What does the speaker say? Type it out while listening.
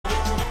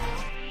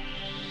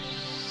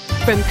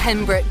From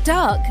Pembroke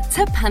Dock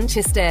to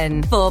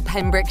Puncheston. For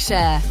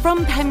Pembrokeshire.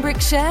 From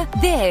Pembrokeshire,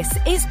 this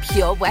is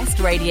Pure West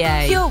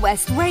Radio. Pure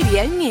West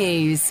Radio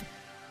News.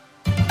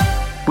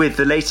 With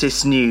the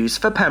latest news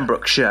for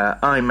Pembrokeshire,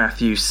 I'm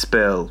Matthew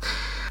Spill.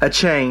 A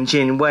change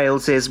in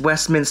Wales's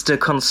Westminster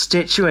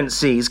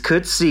constituencies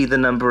could see the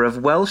number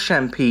of Welsh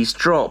MPs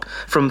drop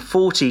from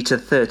 40 to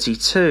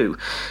 32.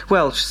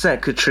 Welsh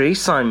Secretary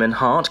Simon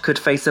Hart could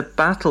face a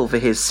battle for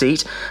his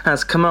seat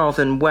as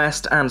Carmarthen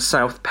West and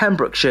South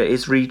Pembrokeshire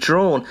is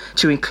redrawn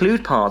to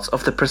include parts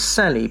of the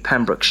Preseli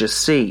Pembrokeshire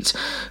seat.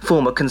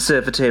 Former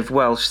Conservative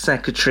Welsh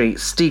Secretary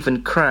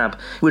Stephen Crabb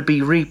would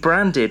be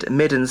rebranded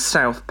Mid and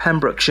South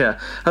Pembrokeshire,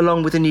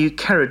 along with a new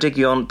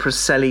Ceredigion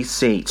Preseli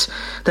seat.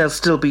 There'll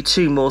still be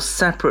two more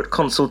separate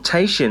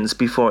consultations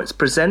before it's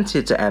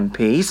presented to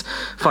MPs.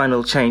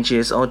 Final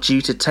changes are due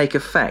to take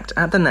effect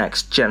at the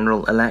next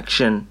general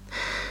election.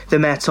 The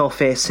Met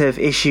Office have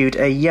issued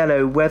a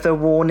yellow weather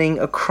warning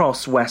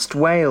across West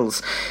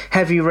Wales.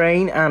 Heavy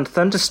rain and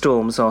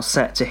thunderstorms are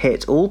set to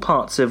hit all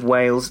parts of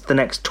Wales the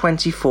next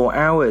 24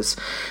 hours.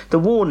 The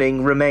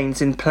warning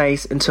remains in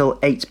place until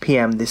 8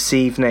 p.m. this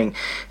evening.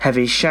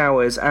 Heavy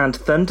showers and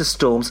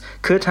thunderstorms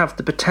could have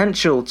the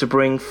potential to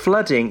bring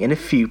flooding in a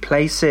few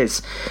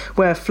places.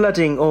 Where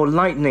flooding or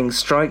lightning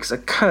strikes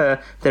occur,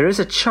 there is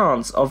a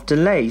chance of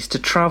delays to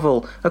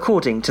travel,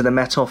 according to the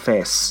Met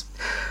Office.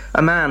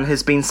 A man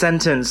has been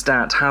sentenced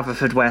at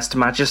Haverfordwest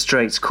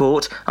Magistrates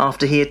Court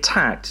after he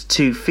attacked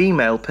two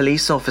female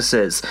police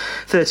officers.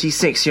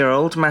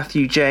 36-year-old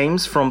Matthew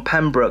James from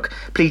Pembroke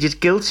pleaded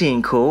guilty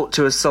in court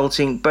to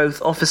assaulting both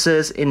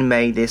officers in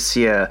May this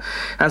year.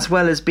 As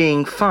well as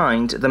being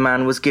fined, the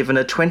man was given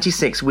a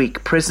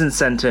 26-week prison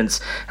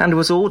sentence and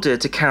was ordered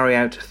to carry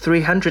out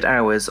 300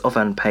 hours of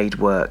unpaid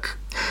work.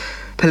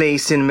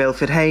 Police in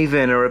Milford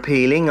Haven are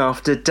appealing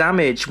after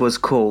damage was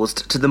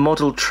caused to the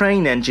model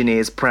train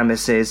engineers'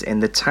 premises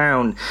in the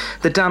town.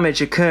 The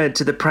damage occurred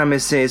to the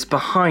premises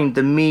behind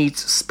the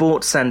Meads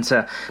Sports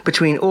Centre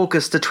between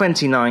August the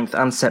 29th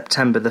and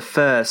September the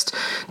 1st.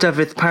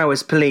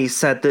 Dyfed-Powys Police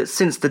said that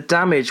since the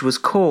damage was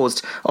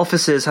caused,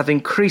 officers have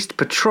increased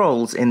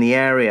patrols in the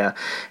area.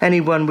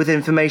 Anyone with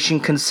information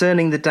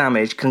concerning the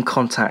damage can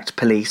contact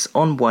police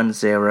on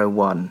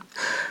 101.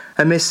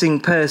 A missing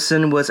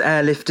person was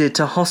airlifted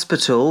to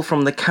hospital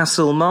from the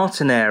Castle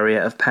Martin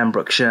area of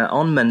Pembrokeshire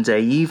on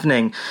Monday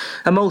evening.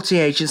 A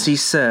multi-agency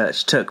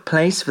search took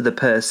place for the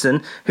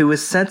person, who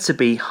was said to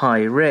be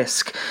high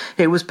risk.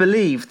 It was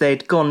believed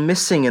they'd gone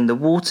missing in the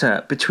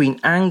water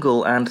between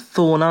Angle and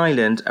Thorn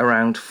Island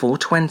around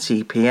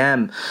 4:20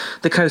 p.m.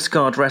 The Coast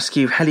Guard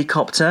rescue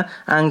helicopter,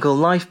 Angle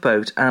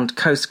lifeboat and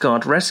Coast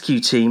Guard rescue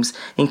teams,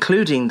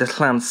 including the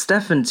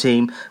Llanstefan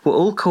team, were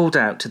all called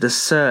out to the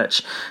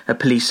search. A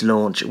police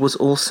launch was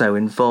also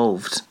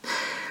involved.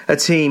 A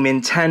team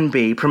in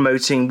Tenby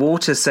promoting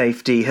water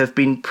safety have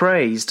been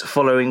praised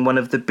following one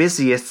of the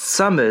busiest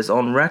summers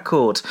on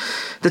record.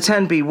 The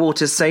Tenby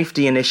Water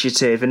Safety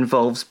Initiative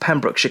involves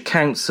Pembrokeshire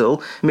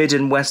Council, Mid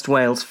and West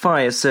Wales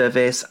Fire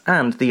Service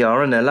and the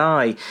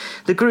RNLI.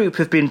 The group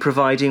have been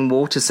providing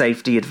water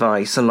safety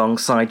advice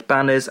alongside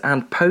banners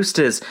and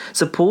posters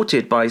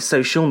supported by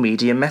social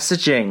media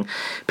messaging.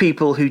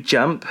 People who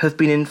jump have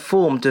been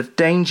informed of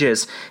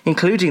dangers,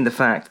 including the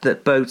fact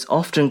that boats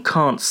often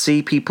can't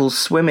see people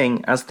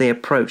swimming as they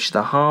approach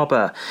the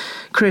harbour.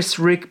 Chris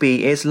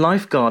Rigby is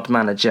lifeguard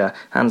manager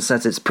and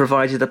says it's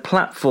provided a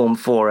platform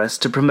for us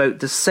to promote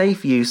the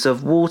safe use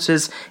of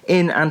waters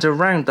in and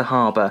around the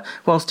harbour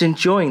whilst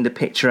enjoying the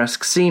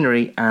picturesque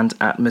scenery and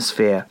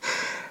atmosphere.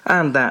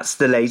 And that's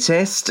the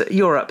latest.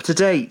 You're up to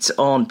date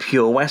on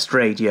Pure West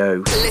Radio.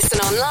 Listen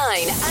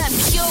online at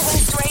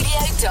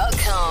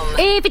purewestradio.com.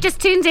 If you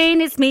just tuned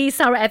in, it's me,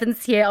 Sara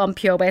Evans, here on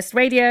Pure West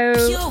Radio.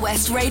 Pure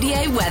West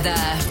Radio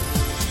weather.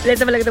 Let's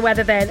have a look at the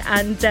weather then,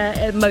 and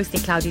a mostly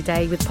cloudy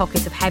day with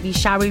pockets of heavy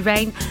showery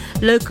rain,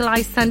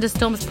 localised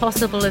thunderstorms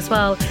possible as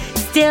well.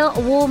 Still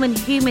warm and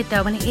humid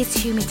though, and it is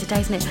humid today,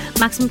 isn't it?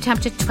 Maximum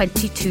temperature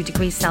 22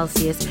 degrees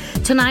Celsius.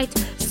 Tonight,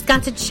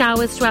 scattered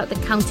showers throughout the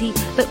county,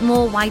 but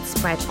more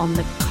widespread on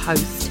the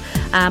coast.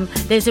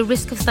 There's a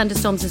risk of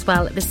thunderstorms as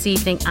well this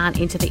evening and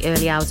into the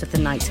early hours of the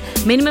night.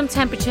 Minimum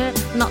temperature,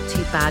 not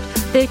too bad,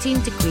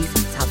 13 degrees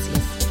Celsius.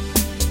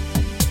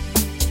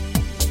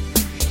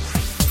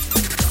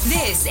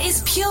 This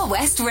is Pure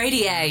West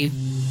Radio.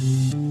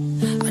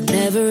 I'd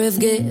never have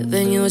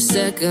given you a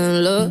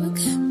second look,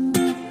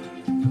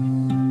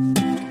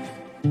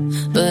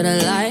 but I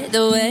like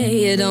the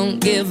way you don't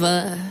give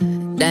a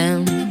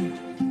damn.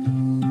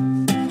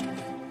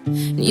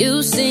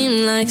 You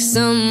seem like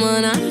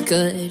someone I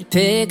could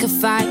pick a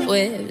fight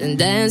with and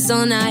dance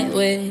all night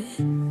with.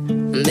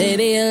 And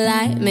baby, you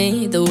like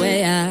me the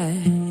way I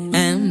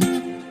am.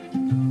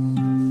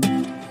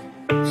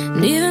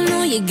 And even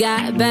though you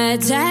got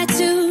bad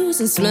tattoos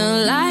and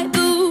smell like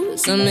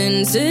booze, I'm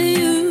into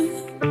you.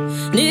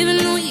 And even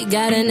though you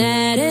got an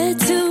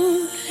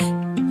attitude,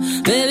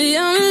 baby,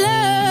 I'm in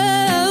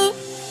love.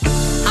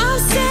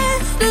 I've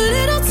said a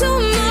little too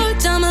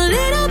much, I'm a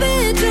little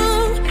bit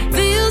drunk.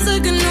 Feels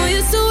like I know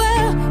you so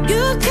well.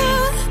 You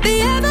could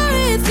be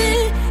everything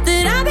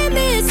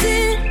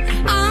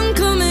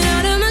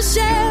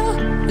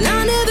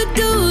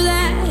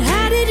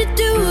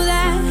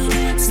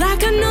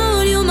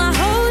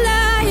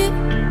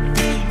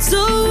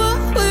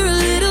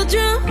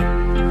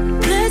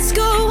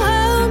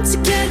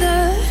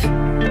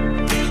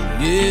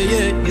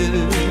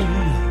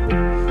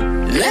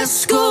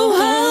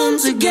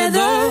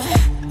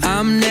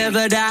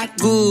never that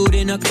good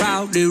in a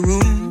crowded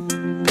room.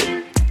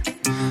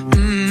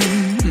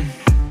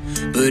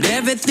 But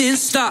everything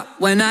stopped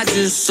when I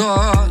just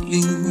saw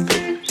you.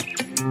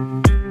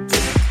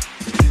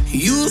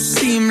 You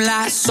seem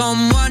like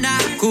someone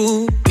I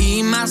could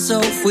be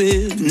myself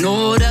with,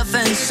 no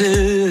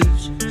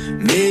defenses.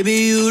 Maybe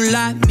you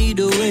like me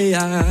the way I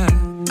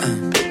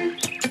am.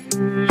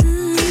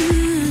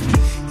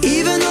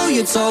 Even though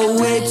you talk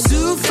way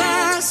too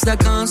fast, I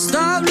can't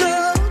stop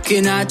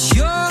looking at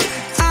your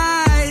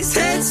eyes.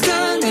 Heads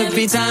turn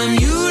every time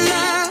you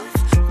laugh.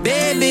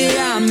 Baby,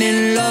 I'm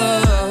in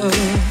love.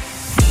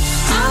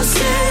 I've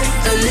said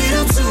a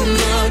little too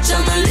much,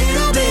 I'm a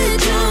little bit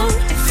drunk.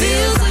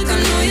 Feels like I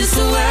know you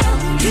so well.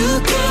 You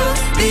could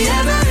be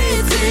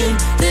everything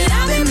that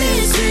I've been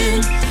missing.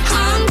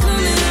 I'm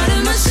coming out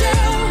of my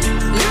shell.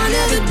 I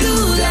never do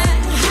that.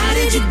 How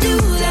did you do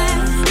that?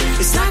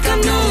 It's like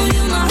I've known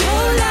you my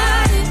whole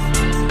life.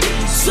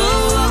 So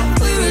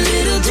we're a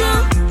little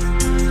drunk.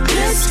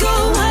 Let's go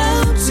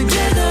home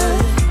together.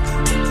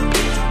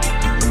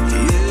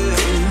 Yeah.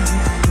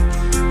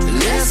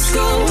 Let's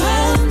go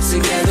home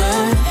together.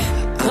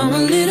 I'm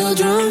a little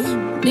drunk,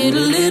 need a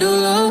little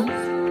love.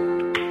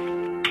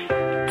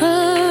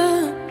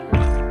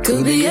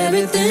 Could be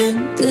everything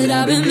that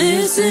I've been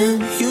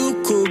missing.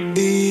 You could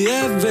be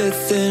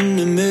everything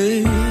to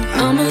me.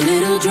 I'm a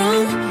little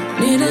drunk,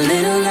 need a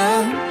little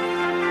love.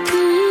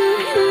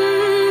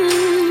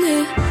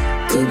 Yeah.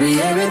 Could be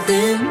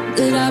everything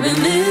that I've been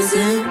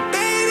missing.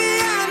 Baby,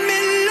 I'm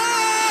in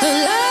love.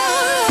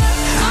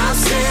 I've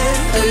said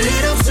a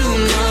little too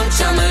much,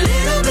 I'm a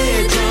little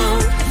bit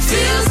drunk.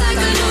 Feels like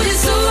I know you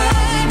so well.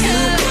 You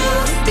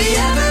could be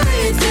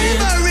everything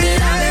that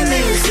I've been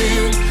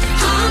missing.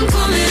 I'm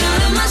coming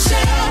out of my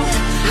shell.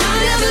 I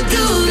never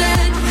do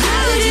that.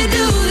 How did you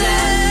do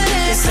that?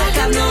 It's like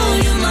I've known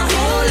you my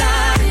whole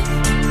life.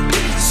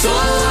 So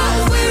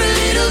we're a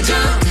little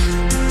drunk.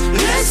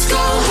 Let's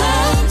go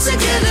home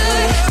together.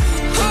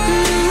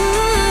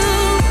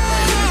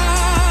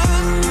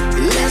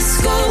 Let's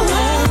go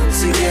home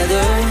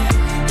together.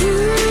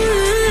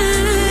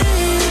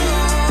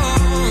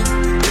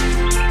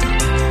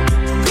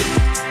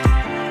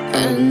 I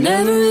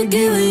never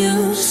give you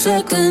a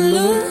second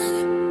look,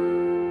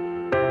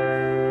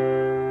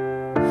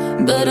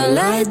 but I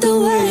like the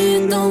way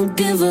you don't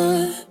give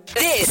up.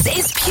 This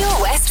is Pure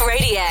West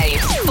Radio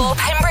for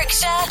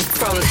Pembrokeshire,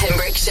 from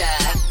Pembrokeshire.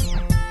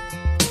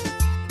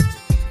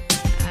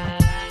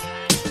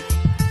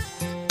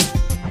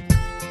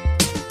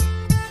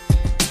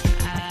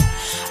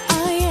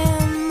 I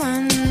am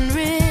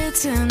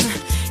unwritten,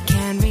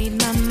 can't read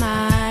my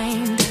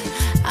mind.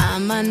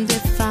 I'm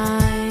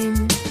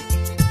undefined.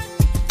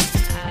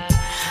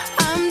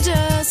 I'm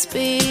just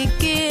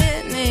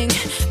beginning,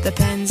 the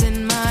pen's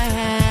in my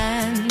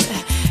hand,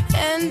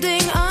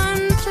 ending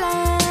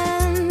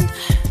unplanned.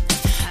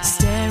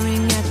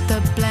 Staring at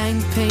the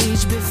blank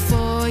page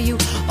before you,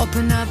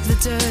 open up the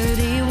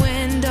dirty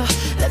window,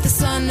 let the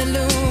sun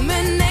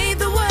illuminate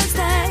the words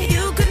that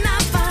you could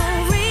not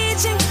find.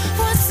 Reaching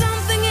for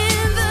something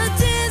in the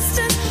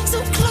distance, so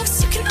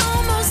close you can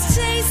almost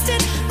taste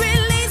it.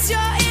 Release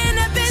your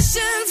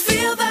inhibitions,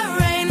 feel the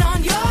rain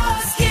on your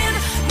skin.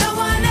 No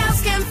one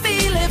else can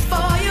feel it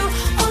for you,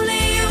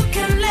 only you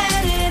can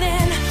let it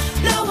in.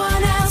 No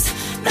one else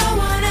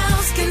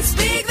can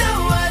speak the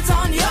words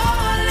on your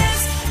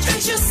lips.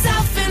 Drench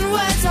yourself in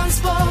words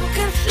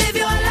unspoken, live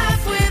your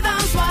life with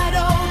arms wide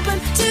open.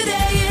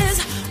 Today is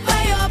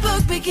where your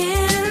book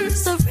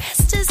begins, the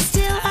rest is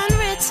still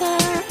unwritten.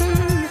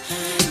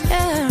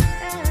 Yeah.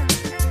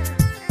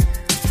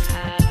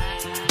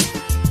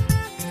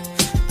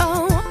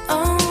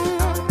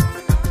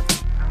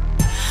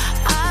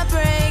 I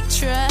break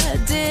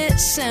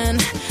tradition.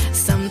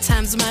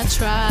 Sometimes my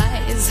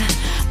tries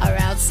are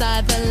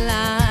outside the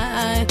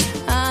line.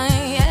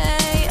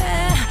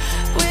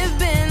 We've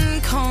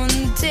been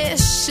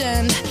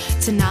conditioned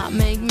to not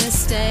make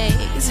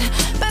mistakes,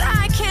 but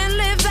I can't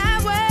live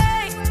that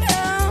way.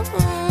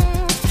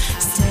 Oh.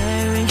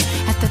 Staring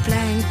at the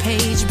blank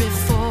page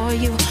before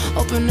you,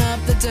 open up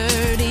the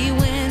dirty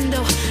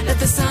window, let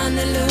the sun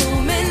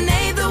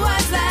illuminate the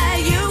words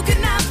that you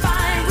could not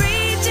find.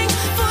 Reaching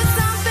for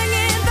something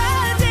in the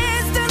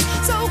distance,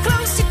 so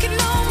close you can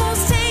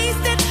almost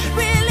taste it.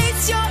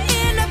 Release your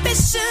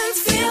inhibitions,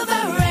 feel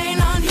the rain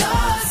on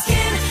your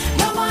skin.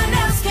 No one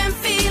else can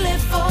feel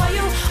it for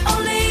you,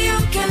 only you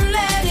can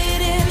let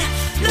it in.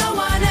 No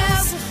one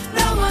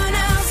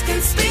else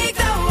can speak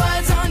the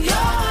words on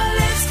your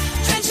lips.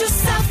 Drench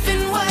yourself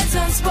in words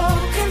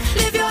unspoken,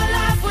 live your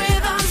life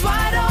with arms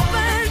wide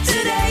open.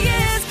 Today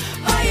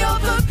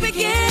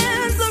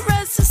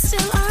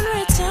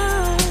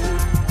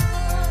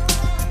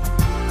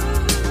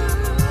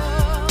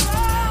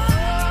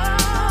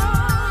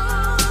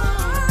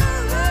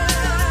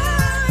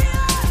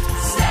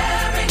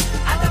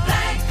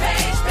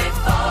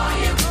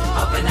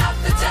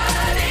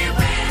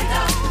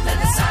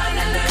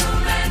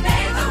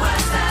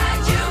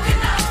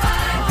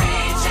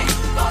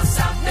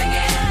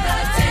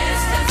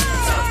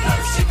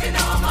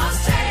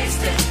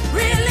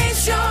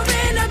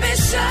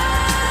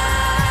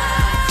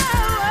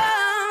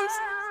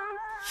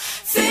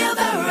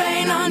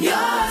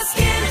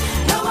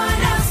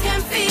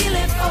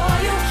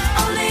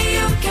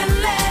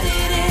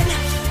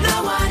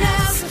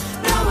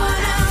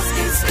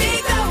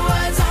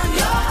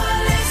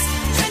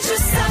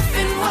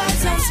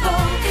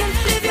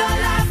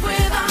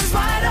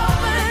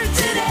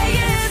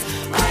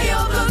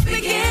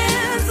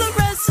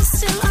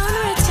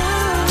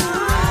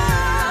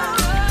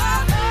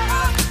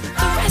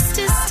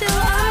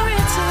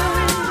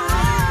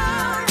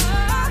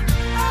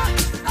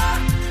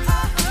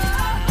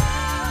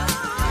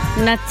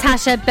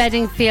Natasha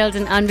Bedingfield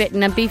and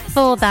Unwritten, and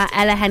before that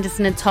Ella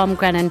Henderson and Tom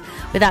Grennan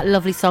with that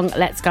lovely song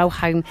Let's Go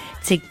Home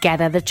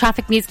Together. The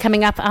traffic news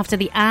coming up after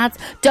the ads.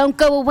 Don't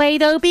go away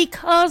though,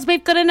 because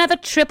we've got another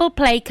triple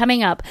play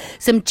coming up.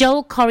 Some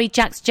Joel Corey,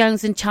 Jax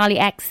Jones and Charlie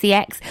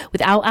XCX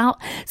with Out Out,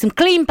 some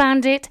Clean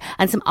Bandit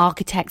and some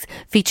Architects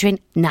featuring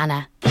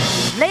Nana.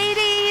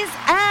 Ladies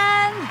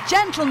and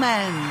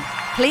gentlemen,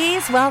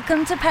 please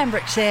welcome to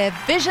Pembrokeshire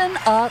Vision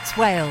Arts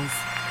Wales,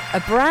 a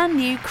brand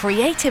new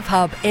creative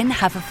hub in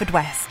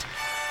Haverfordwest.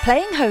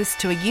 Playing host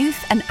to a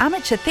youth and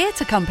amateur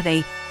theatre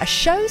company, a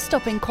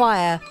show-stopping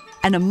choir,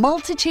 and a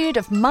multitude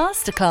of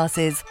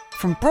masterclasses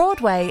from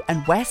Broadway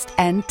and West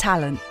End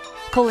talent.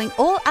 Calling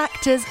all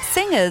actors,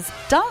 singers,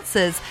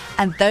 dancers,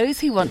 and those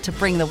who want to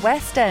bring the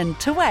West End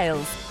to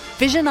Wales.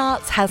 Vision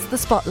Arts has the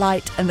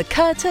spotlight and the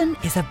curtain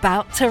is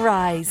about to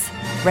rise.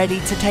 Ready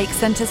to take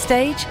centre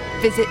stage?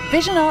 Visit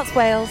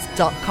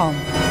visionartswales.com.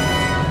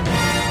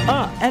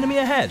 Ah, enemy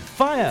ahead.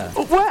 Fire.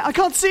 Oh, where? I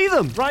can't see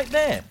them. Right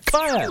there.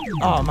 Fire.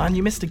 Oh, man,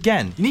 you missed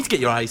again. You need to get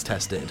your eyes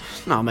tested.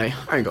 Nah, mate,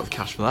 I ain't got the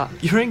cash for that.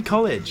 You're in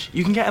college.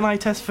 You can get an eye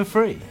test for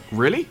free.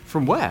 Really?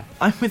 From where?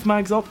 I'm with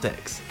Mags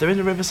Optics. They're in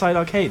the Riverside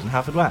Arcade in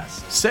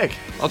Haverfordwest. Sick.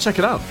 I'll check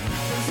it out.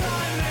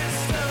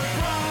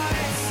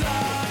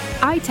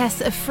 Eye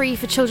tests are free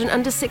for children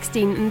under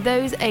 16 and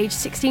those aged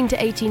 16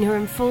 to 18 who are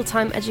in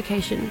full-time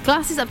education.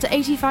 Glasses up to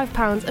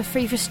 £85 are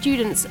free for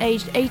students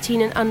aged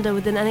 18 and under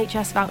with an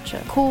NHS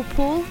voucher. Call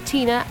Paul,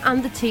 Tina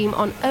and the team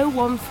on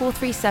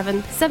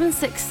 01437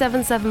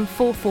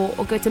 767744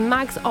 or go to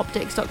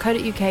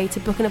magsoptics.co.uk to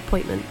book an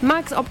appointment.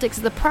 Mags Optics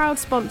are the proud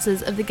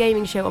sponsors of the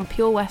gaming show on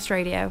Pure West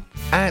Radio.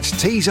 At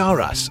Tees R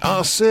Us,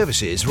 our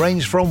services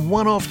range from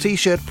one-off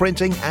t-shirt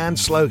printing and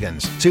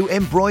slogans to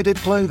embroidered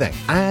clothing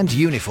and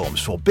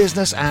uniforms for business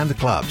and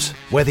clubs.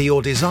 Whether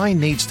your design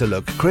needs to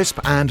look crisp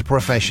and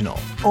professional,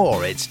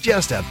 or it's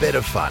just a bit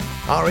of fun,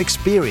 our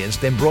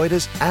experienced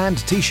embroiders and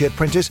t-shirt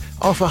printers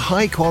offer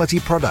high-quality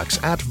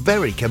products at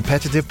very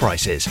competitive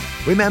prices.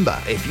 Remember,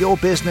 if your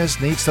business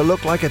needs to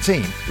look like a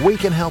team, we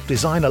can help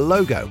design a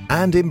logo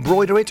and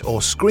embroider it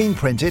or screen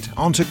print it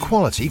onto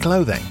quality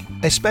clothing,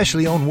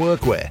 especially on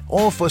workwear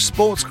or for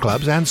sports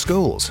clubs and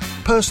schools.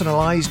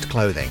 Personalised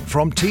clothing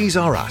from Tees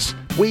R Us.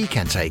 We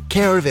can take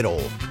care of it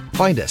all.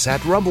 Find us at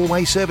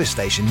Rumbleway Service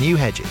Station, New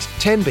Hedges,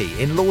 10B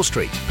in Law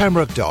Street,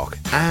 Pembroke Dock,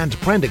 and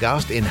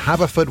Prendergast in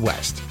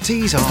Haverfordwest.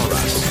 Tees R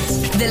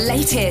Us. The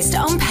latest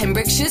on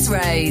Pembrokeshire's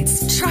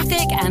roads,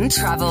 traffic and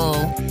travel.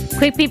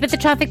 Quick peep at the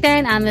traffic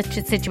then, and the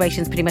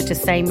situation's pretty much the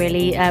same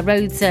really.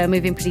 Roads are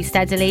moving pretty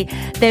steadily.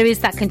 There is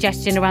that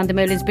congestion around the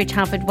Merlin's Bridge,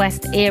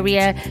 Haverfordwest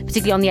area,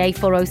 particularly on the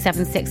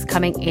A4076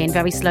 coming in.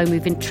 Very slow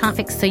moving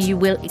traffic, so you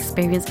will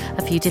experience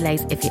a few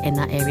delays if you're in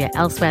that area.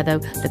 Elsewhere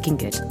though, looking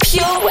good.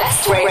 Pure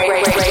West Radio.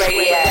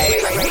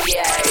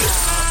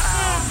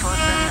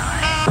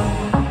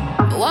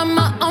 On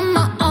my own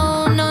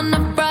on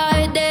a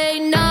Friday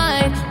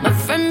night. My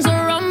friends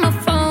are on my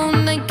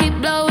phone, they keep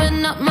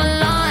blowing up my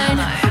line.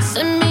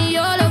 Send me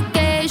your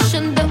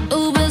location, the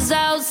Uber's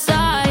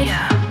outside.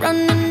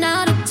 Running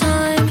out of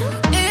time.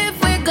 If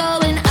we're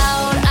going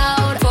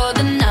out for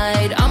the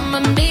night, I'ma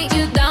meet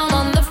you down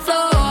on the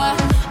floor.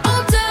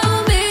 Oh,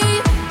 tell me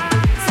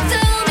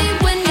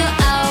when you're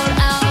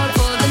out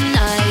for the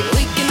night.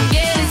 We can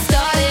get it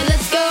started,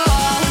 let's go.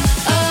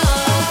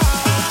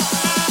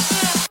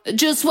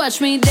 Just watch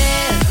me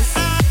dance.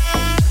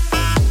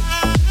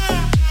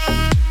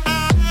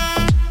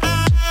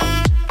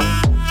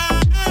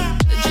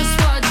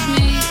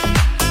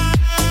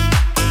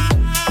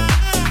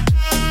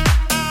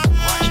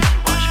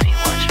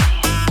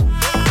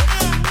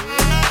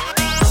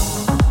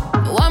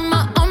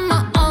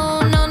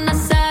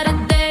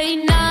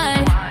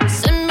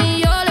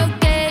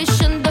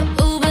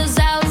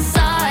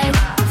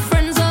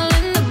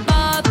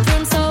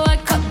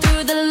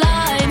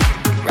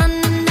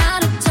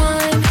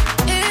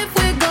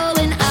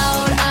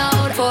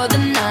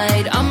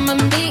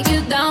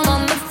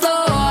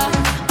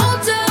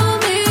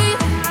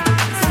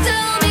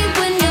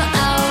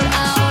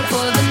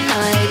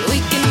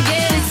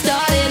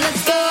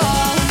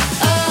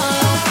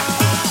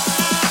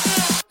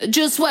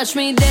 Just watch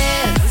me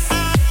dance.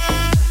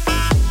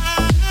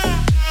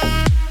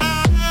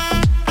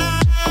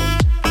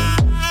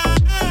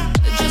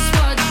 Just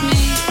watch me.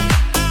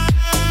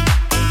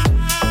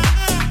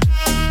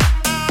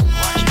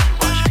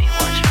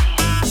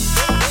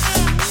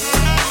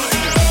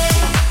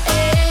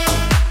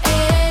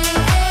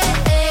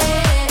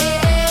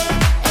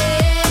 Watch me.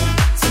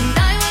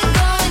 Tonight we're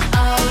going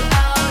out.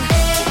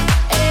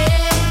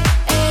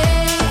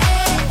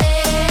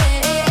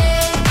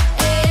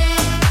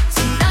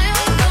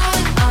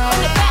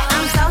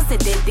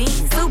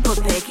 Super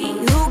picky.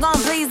 Who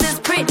gon' please this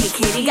pretty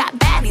kitty? Got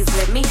baddies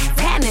with me,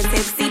 tan and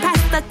tipsy.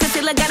 Pass the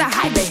concealer, gotta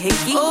hide the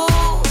hickey. Ooh,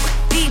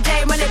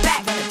 DJ run it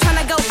back.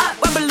 Tryna go up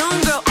where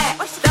Balloon Girl at.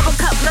 Double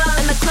cup love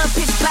in the club,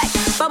 pitch black.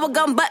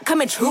 Bubblegum butt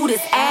coming true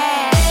this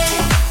ass.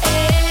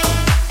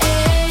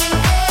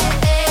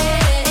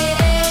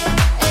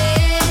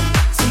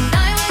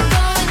 Tonight we're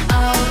going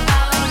out.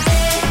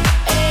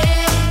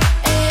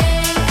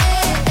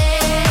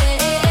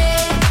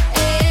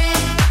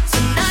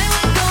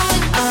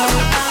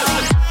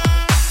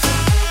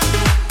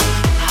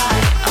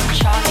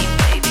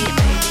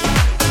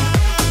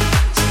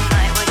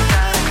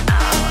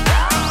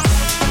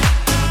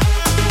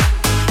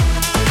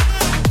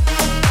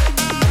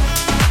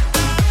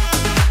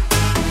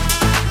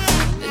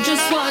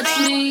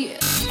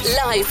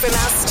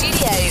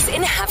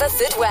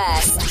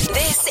 Haverfordwest.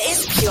 This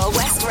is Pure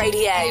West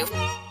Radio.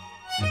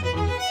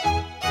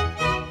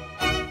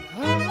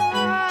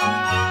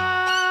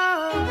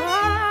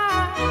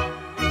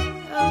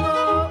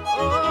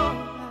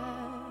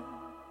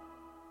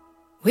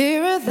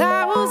 We're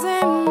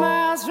 1,000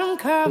 miles from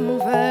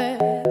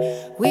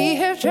comfort. We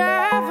have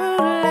traveled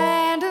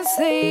land and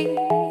sea.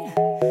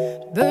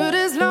 But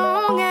as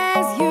long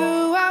as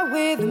you are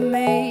with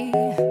me,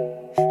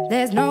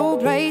 there's no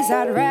place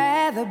I'd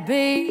rather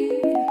be.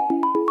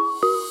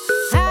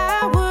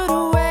 I would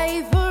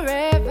away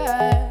forever,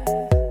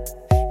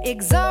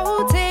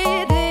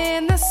 exalted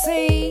in the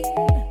sea.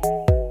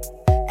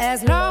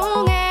 As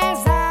long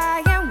as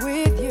I am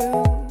with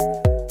you,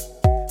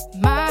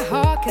 my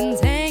heart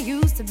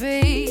continues to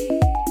beat.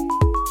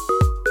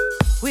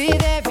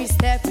 With every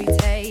step we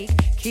take,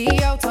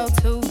 Kyoto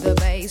to the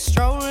bay,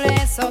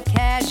 strolling so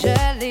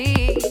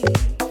casually.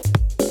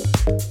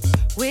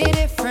 We're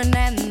different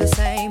and the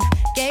same,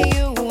 gave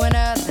you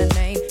another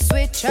name,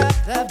 switch up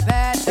the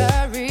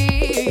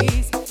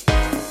batteries.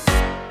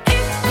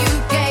 If you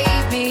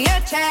gave me a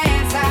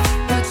chance, I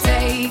would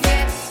take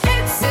it.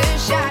 It's a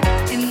shot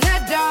in the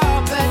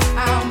dark, but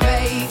I'll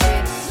make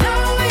it.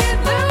 Knowing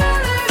the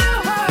little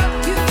heart,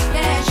 you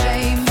can't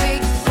shame me.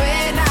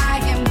 When I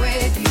am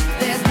with you,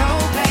 there's no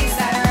place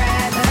I'd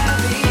rather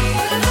be.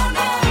 No,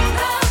 no,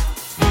 no,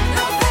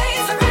 no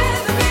place I'd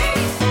rather be.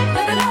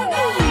 No, no, no,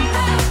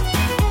 no,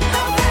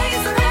 no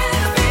place I'd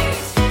rather be.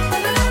 No,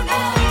 no, no,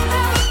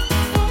 no,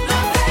 no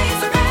place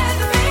I'd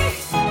rather be.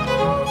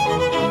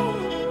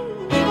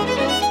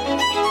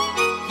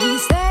 We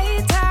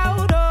set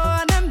out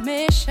on a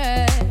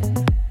mission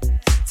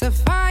to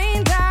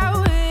find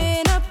our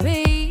inner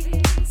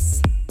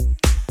peace,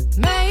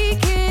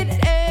 make it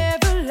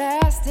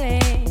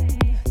everlasting,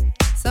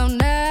 so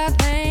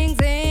nothing's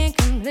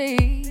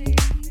incomplete.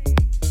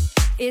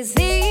 It's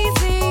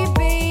easy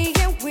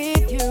being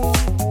with you,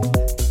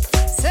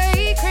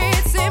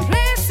 sacred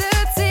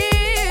simplicity.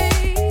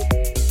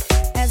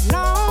 As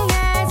long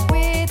as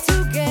we're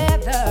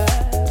together,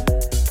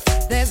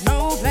 there's no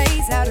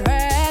place I'd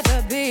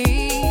rather be.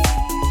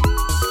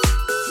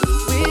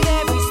 With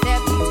every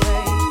step we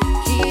take,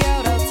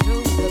 Kyoto to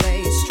the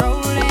bay,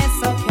 strolling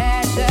so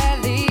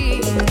casually.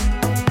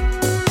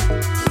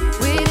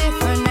 We're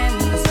different and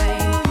the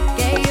same,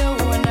 gave you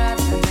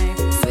another name,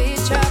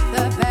 switch up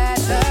the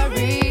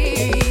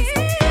batteries.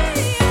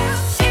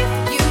 If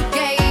you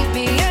gave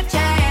me a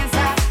chance, I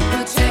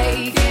would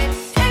take it.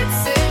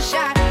 It's a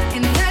shot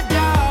in the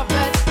dark,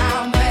 but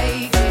I'll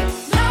make it.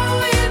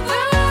 Knowing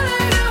the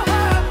little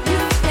heart,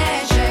 you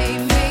can't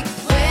shame me.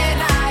 When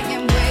I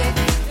am with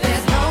you,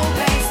 there's no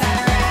place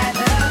I'd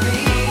rather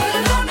be.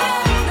 No, no,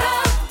 no,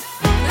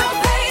 no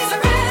place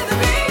I'd rather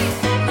be.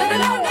 No, no,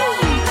 no,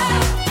 no,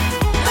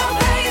 no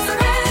place I'd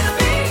rather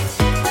be.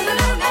 No, no,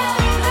 no,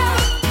 no,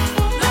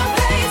 no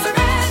place I'd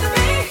rather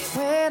be.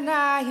 When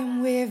I am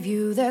with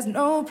you, there's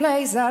no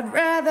place I'd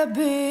rather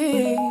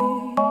be.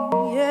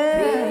 Yeah.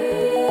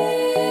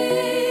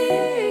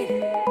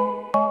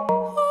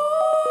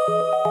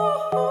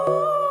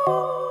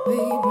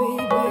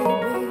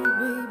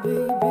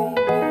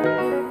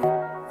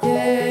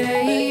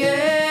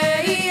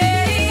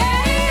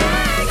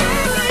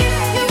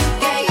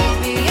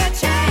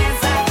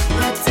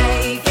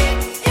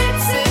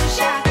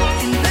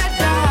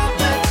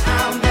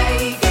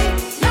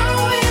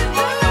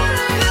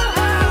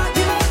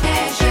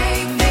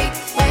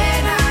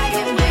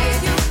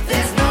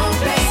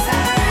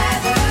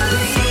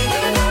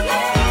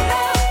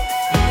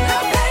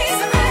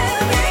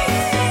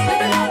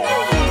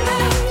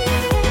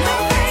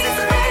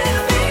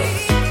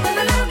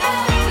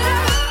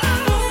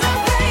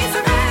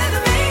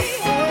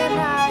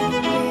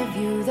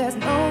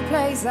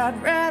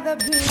 I'd rather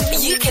be.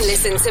 You can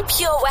listen to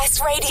Pure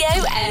West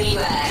Radio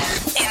anywhere.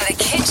 In the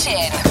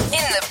kitchen,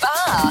 in the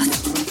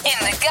bath, in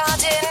the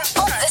garden,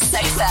 on the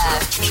sofa,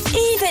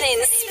 even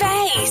in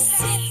space.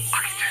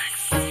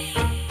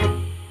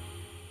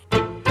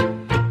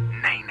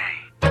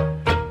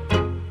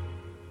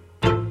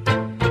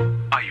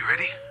 Are you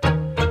ready?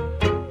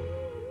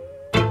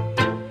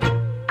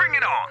 Bring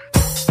it on!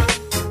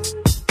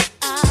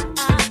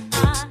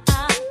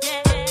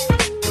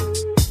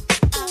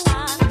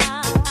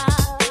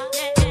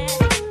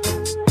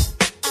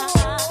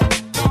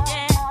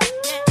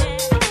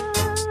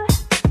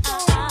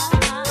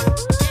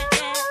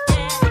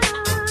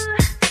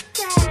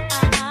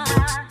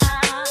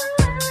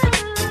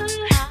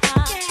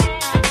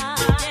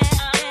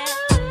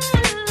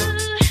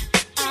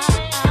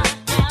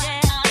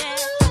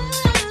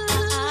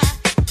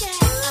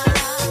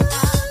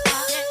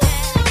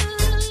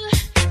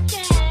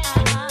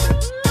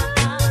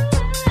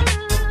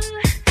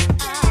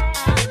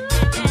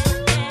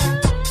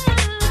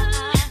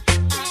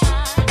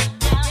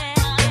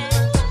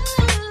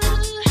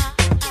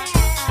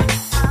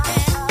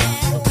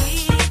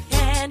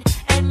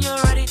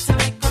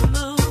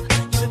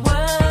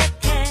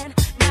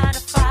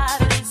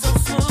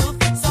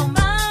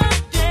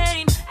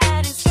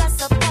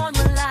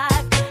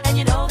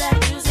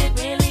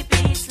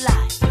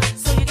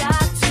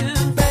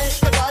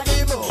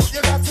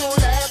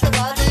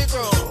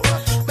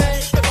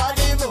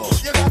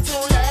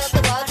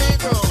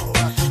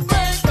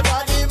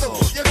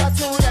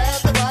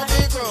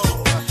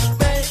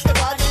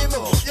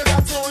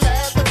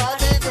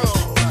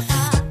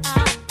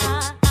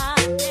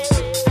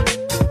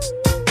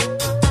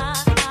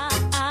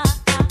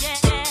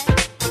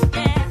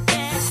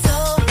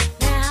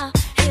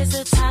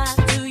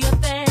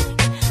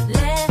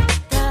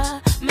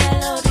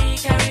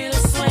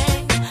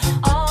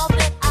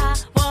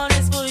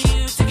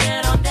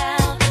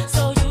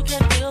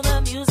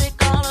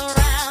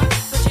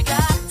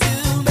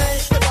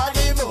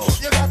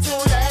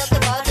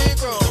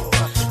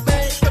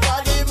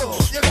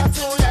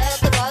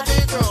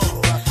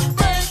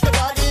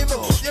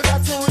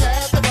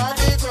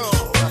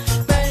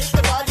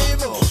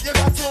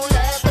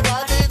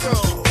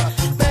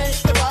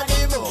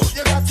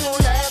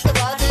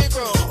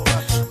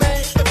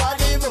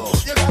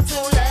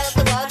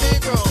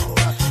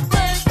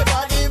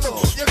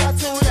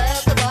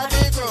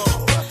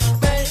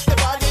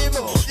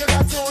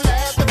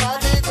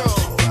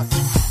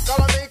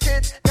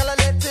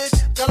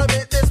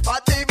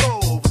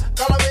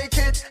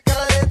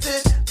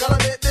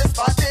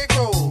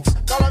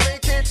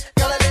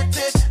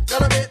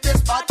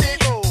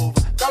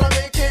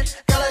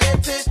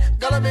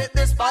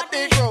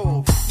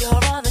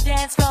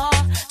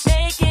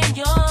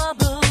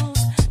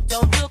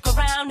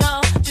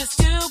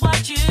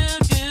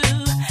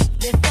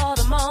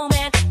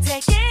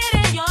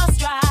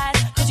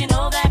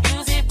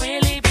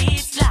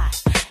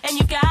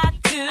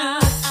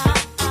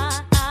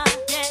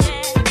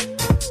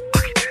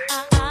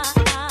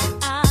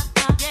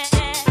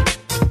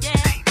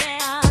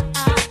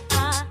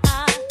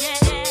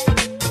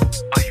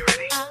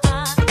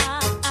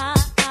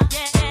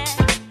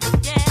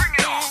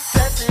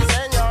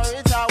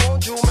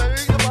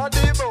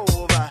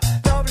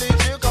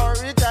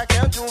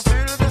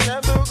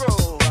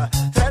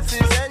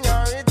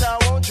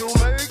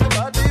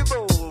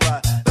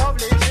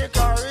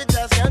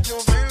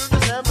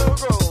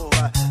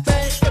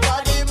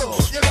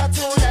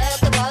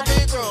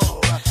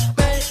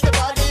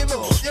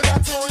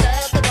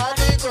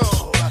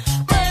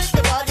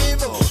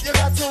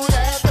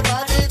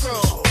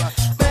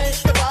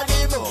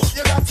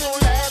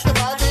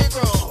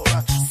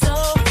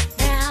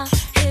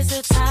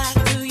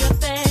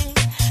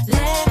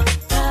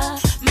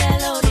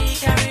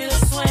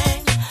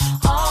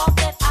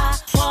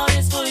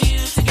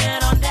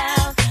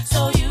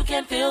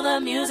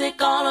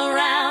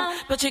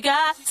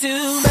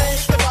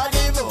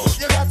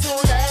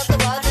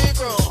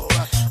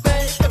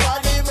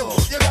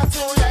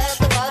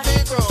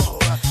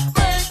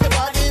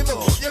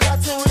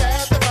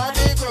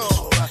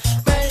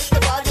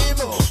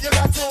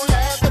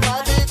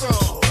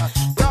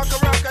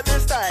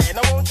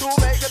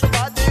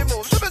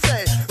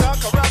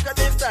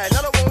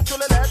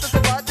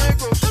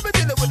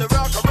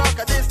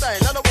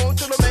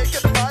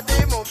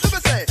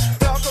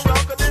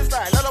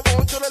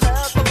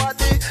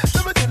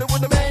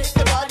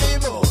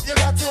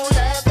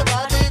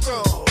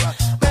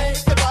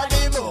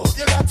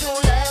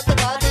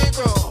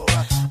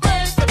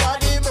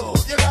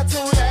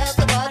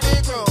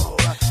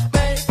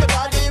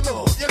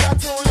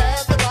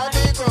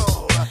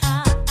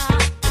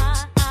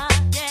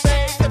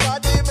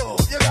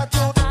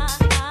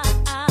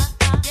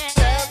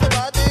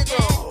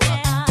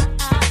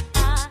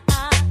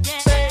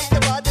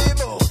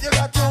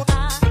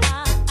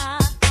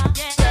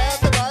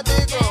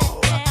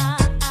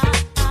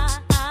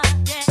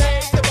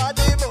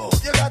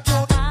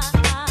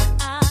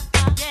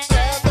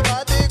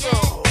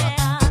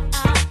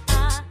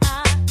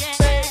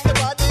 Make the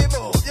body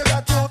move. You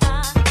got to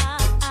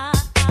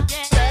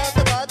let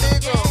the body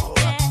groove.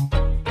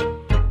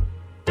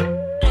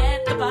 Let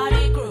the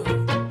body groove.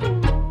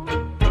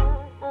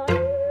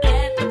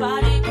 Let the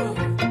body groove.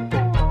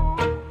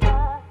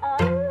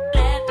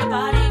 Let the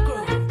body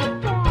groove.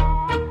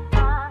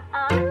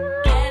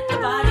 Let the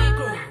body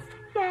groove.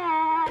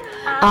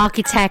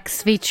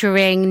 Architects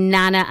featuring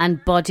Nana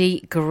and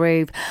Body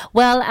Groove.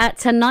 Well,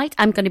 tonight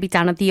I'm going to be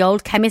down at the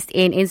Old Chemist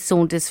Inn in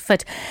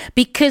Saundersfoot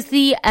because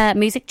the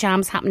music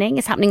jam's happening.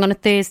 It's happening on a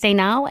Thursday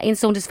now in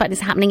Saundersfoot.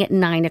 It's happening at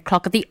 9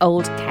 o'clock at the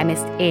Old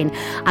Chemist Inn.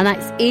 And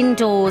that's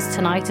indoors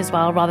tonight as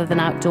well rather than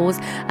outdoors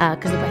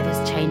because the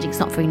weather's changing. It's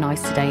not very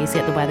nice today, is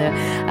it, the weather?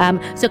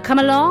 So come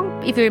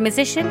along. If you're a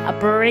musician,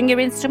 bring your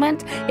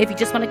instrument. If you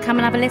just want to come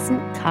and have a listen,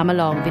 come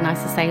along. It'd be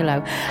nice to say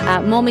hello.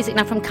 More music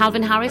now from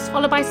Calvin Harris,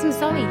 followed by some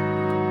Zoe.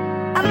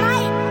 I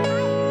might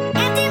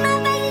empty my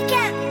bank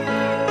account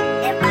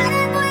and buy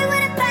that boy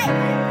with a pipe.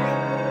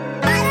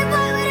 Buy that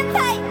boy with a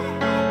pipe.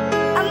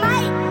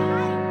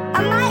 I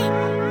might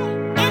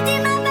empty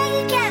my bank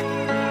account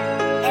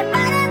and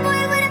buy that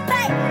boy with a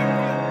pipe.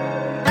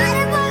 Buy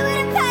that boy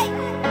with a pipe.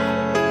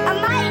 I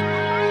might.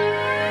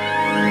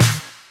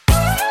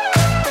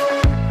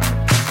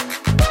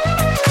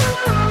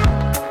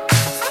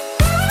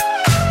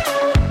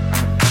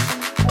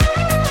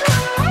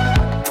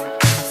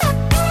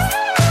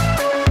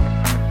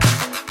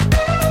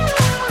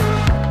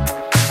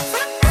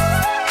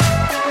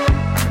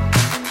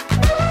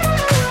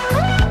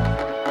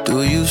 Do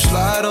you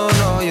slide on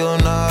all your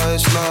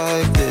nights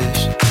like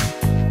this?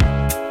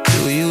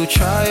 Do you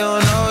try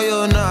on all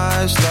your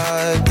nights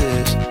like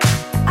this?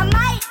 I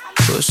might.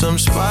 Put some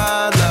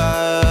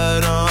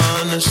spotlight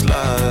on the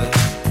slide.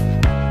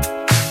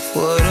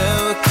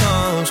 Whatever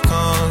comes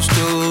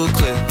too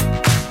clear.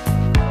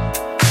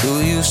 Do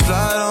you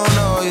slide on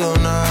all your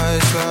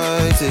nights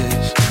like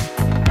this?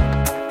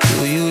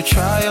 Do you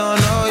try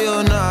on all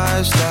your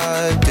nights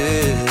like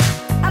this?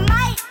 I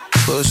might.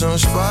 Put some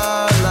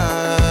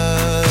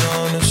spotlight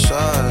on the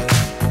side.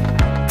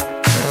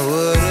 And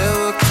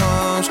whatever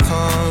comes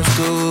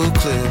too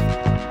clear.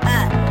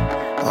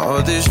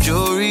 All this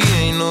jewelry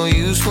ain't no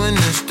use when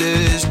it's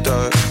this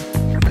dark.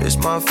 It's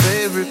my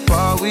favorite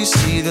part, we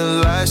see the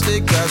lights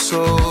that got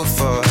so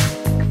far.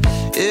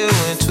 It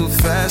went too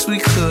fast, we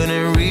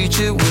couldn't reach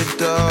it with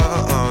the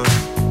arm.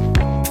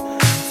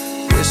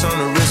 Wrist on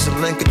the wrist, a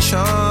link of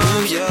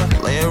charms,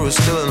 yeah. Laying was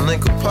still a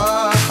link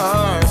apart.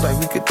 Like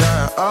we could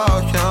die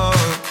all young,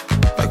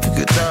 like we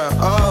could die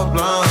all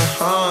blind.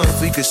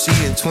 If we could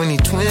see in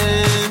 2020,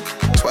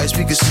 twice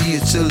we could see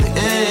it till the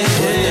end.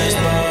 Put that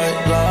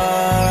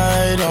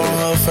spotlight on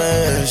her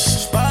face.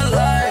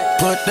 Spotlight.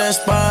 Put that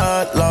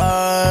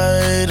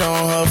spotlight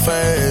on her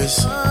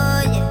face.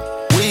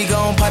 We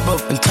gon' pipe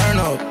up and turn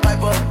up.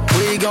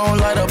 We gon'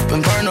 light up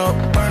and burn up.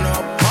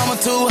 Mama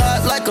too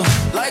hot like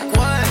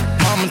what?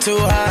 Mama too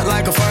hot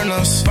like a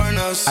furnace.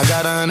 I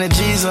got 100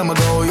 G's, I'ma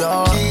go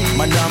yard.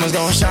 My diamonds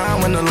gon'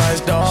 shine when the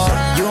lights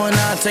dark. You and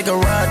I take a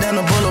ride down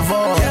the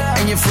boulevard,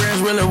 and your friends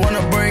really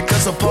wanna break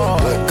us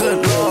apart.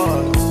 Good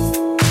Lord.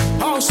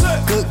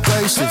 Good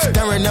gracious,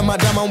 staring at my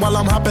diamond while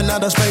I'm hopping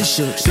out of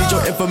spaceship. Need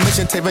your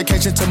information, take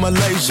vacation to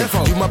Malaysia.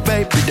 You my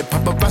baby, the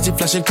paparazzi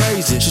flashing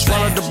crazy. She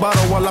swallowed the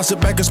bottle while I sit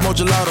back and smoke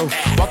gelato.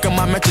 Walking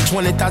my mansion,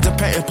 20,000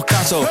 painting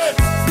Picasso.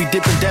 Be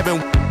dipping, dabbing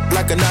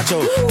like a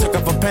nacho. Took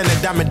off a pen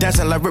and diamond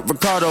dancing like Rick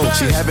Ricardo.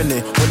 She having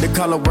it with the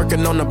color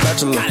working on the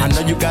bachelor. I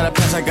know you got a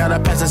pass, I got a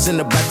pass that's in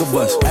the back of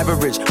us.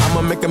 Average,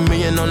 I'ma make $1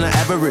 million on the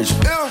average.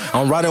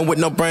 I'm riding with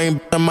no brain,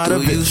 I'm out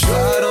of it. Do you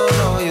slide on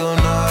all your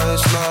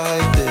nights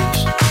like this?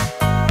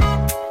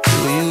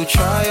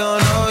 Try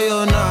on all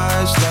your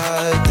nights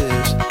like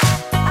this.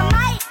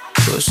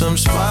 Put some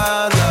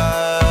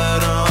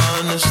spotlight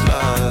on the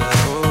slide.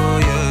 Oh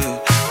yeah.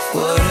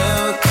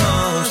 Whatever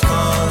comes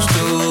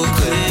too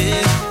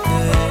clear.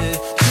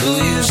 Do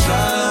you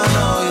slide on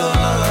all your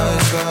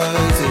nights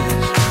like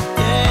this?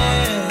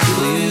 Do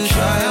you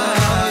try on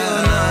all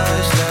your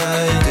nights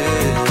like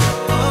this?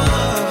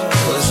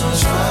 Put some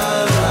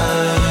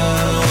spotlight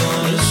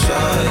on the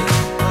slide.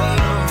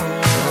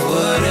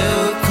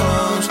 Whatever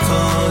comes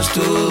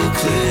too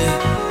clear.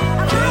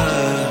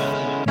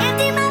 Yeah.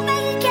 Empty my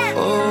bank account.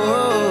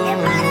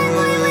 Oh.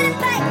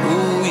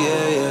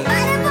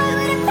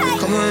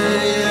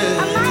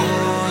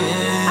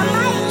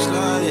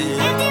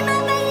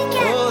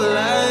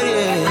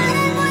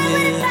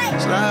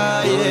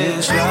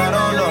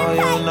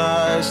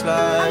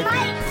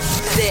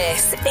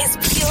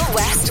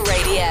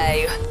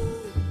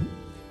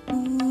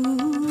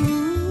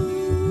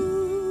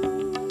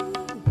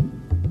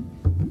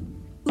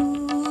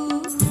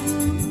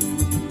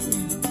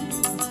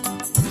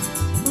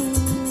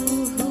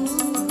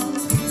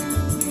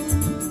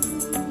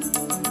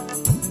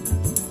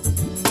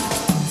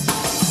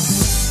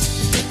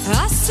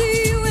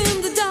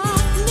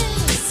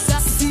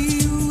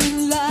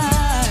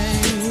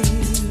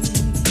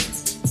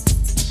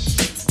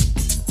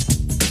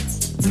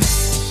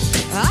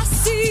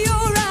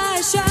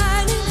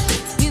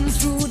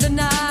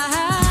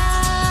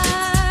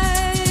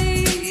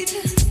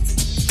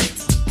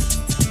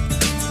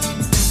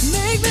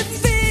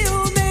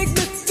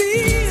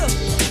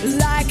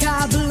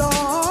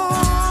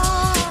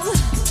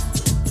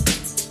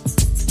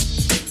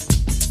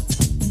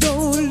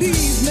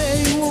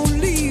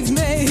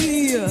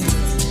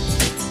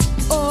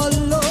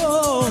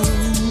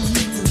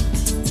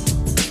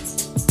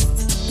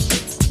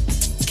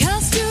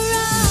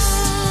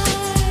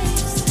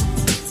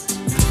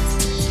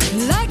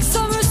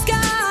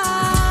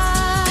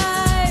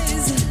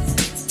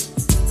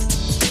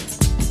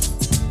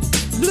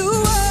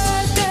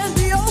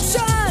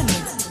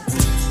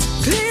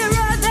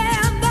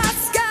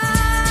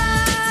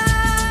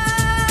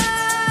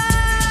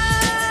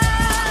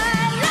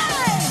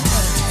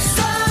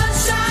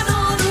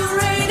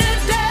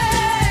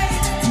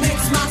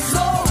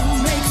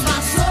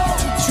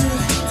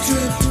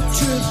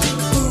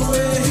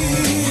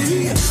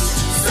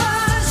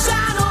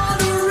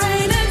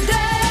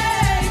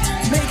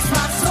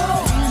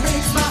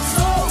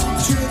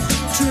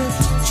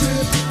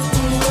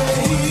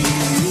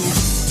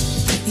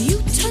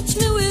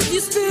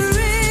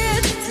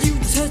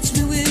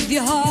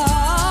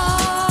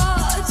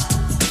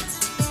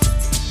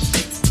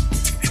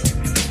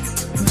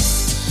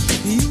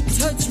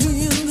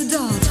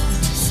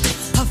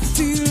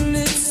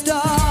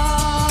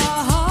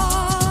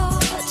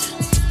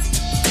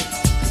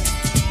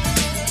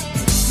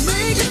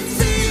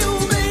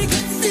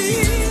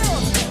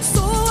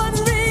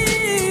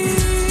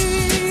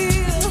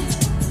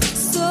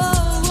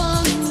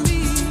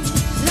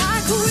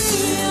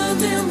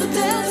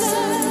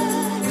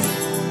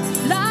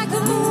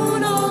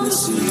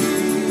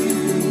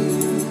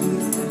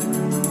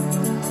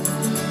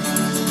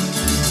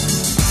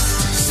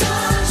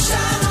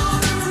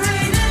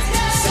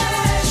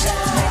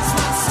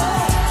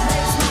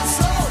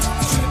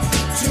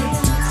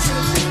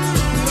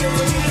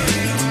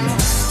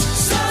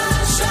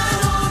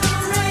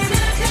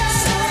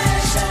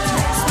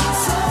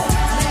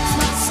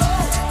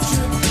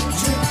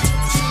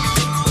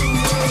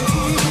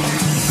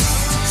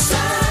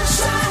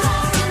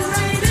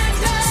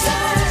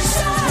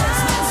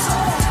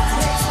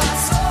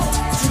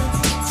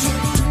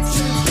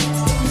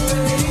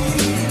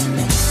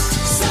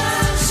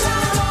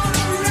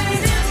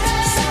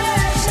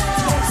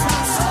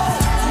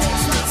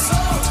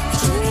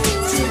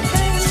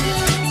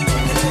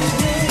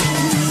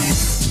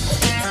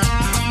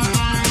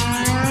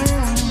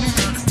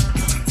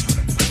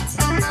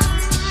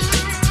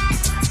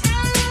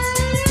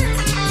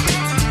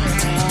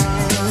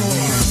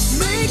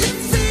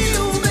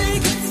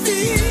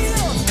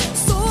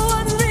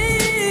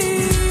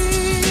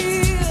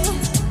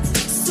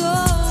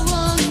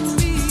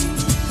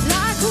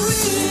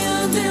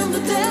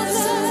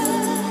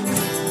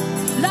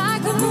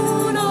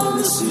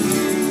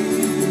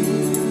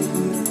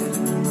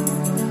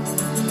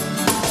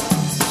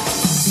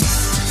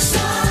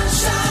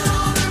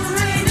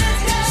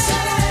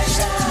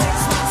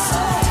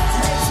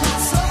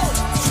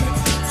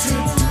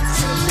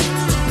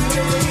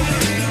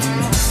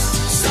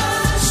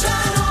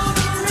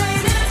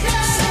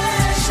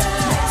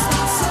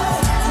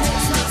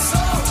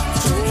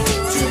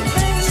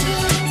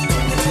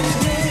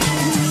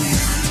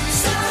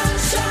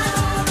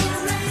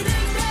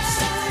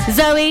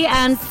 Zoe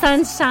and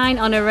sunshine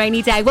on a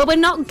rainy day. Well, we're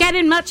not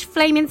getting much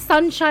flaming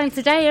sunshine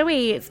today, are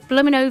we? It's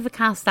blooming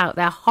overcast out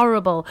there.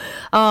 Horrible.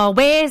 Oh,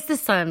 where's the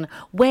sun?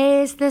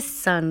 Where's the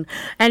sun?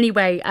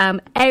 Anyway,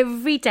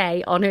 every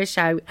day on her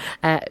show,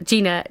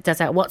 Gina does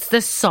a What's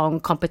the Song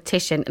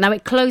competition. Now,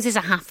 it closes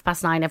at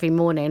 9:30 every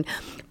morning,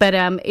 but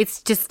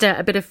it's just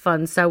a bit of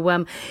fun.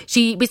 So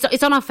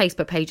it's on our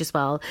Facebook page as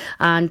well.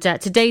 And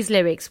today's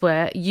lyrics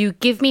were, you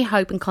give me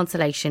hope and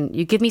consolation.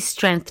 You give me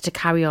strength to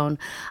carry on.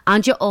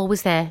 And you're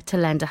always there to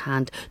lend a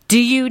hand. Do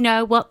you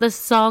know what the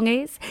song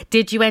is?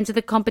 Did you enter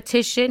the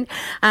competition?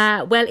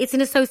 Well, it's in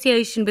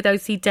association with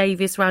OC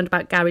Davis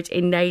Roundabout Garage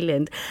in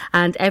Neyland,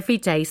 and every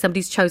day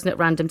somebody's chosen at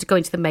random to go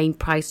into the main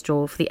prize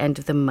draw for the end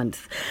of the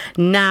month.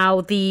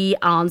 Now, the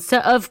answer,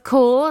 of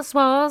course,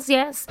 was,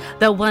 yes,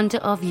 The Wonder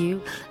of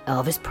You,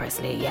 Elvis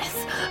Presley, yes.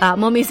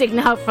 More music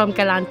now from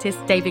Galantis,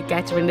 David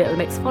Guetta and Little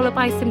Mix, followed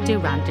by some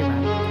Duran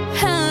Duran.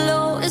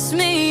 Hello, it's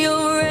me,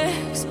 your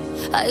ex.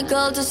 I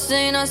called to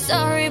say not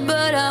sorry,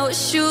 but I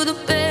wish you the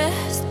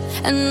best.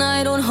 And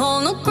I don't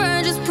hold no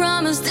grudges,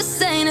 promise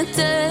this ain't a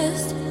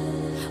test.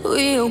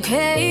 We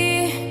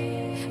okay,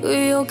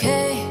 we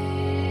okay.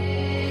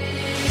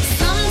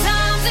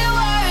 Sometimes it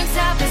works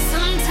out, but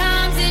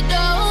sometimes it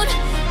don't.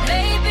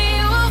 Maybe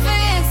we'll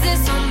fix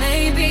this, or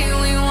maybe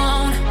we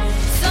won't.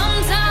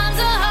 Sometimes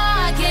a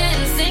heart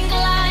can sink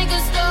like a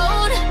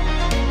stone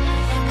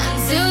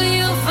until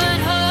you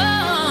find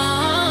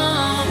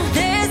home.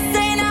 This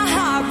ain't a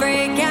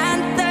heartbreak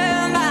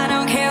anthem. I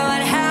don't care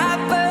what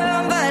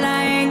happened, but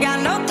I ain't got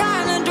no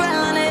time to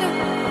dwell on it.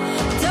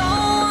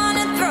 Don't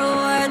wanna throw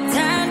a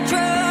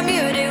tantrum.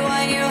 You did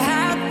what you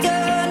had to.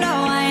 No,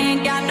 I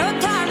ain't got no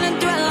time to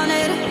dwell on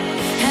it.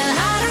 And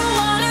I don't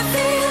wanna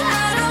feel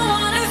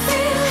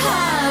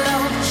hollow.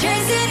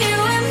 Chasing you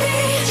and me,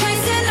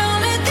 chasing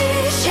all of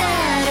these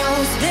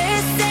shadows.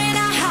 This ain't a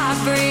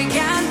heartbreak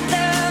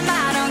anthem. I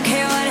don't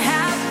care what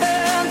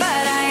happened,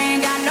 but I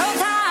ain't got no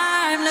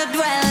time to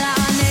dwell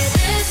on it.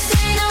 This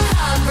ain't no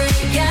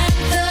heartbreak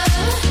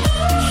anthem.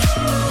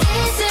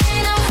 This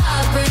ain't no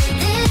heartbreak.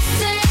 This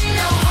ain't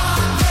no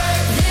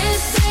heartbreak.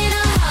 This ain't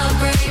no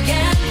heartbreak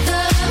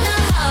anthem. No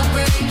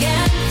heartbreak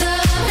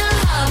anthem. No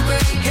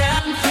heartbreak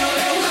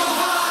anthem. No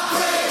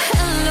heartbreak.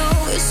 Hello,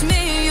 it's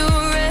me,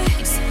 your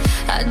ex.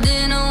 I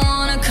didn't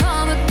wanna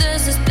call, but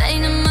this is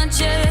pain in my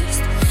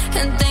chest.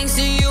 And thanks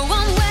to you,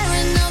 I'm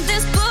wearing out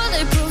this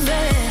bulletproof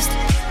vest.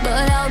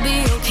 But I'll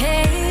be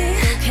okay.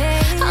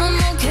 I'm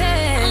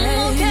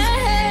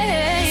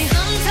okay.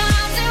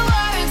 Sometimes it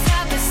works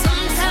out, but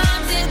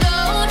sometimes it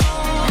don't.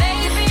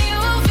 Maybe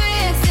we'll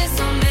fix this,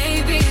 or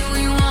maybe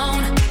we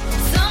won't.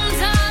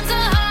 Sometimes a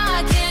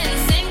heart can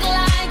sink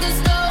like a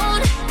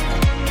stone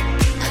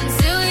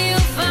until you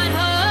find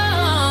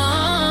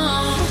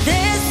home.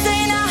 This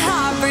ain't a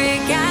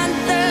heartbreak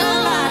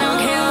anthem. I don't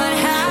care what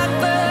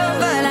happened,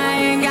 but I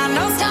ain't got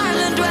no time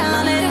to dwell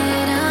on it.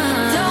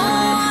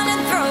 Don't wanna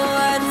throw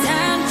a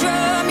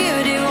tantrum. You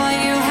did what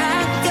you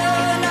had to.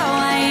 No,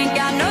 I ain't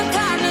got no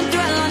time to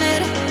dwell on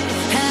it.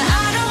 And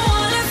I don't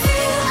wanna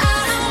feel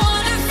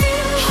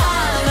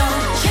hollow.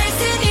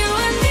 Chasing you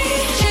and me,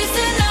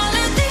 chasing all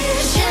of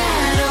these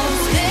shadows.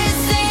 This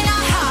ain't a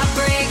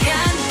heartbreak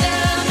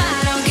anthem. I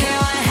don't care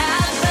what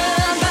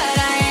happened, but I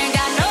ain't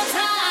got no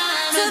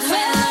time to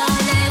dwell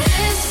on it.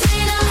 This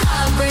ain't a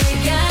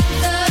heartbreak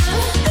anthem.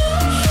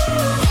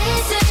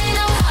 This ain't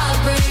no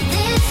heartbreak.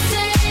 This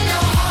ain't no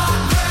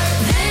heartbreak.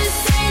 This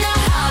ain't a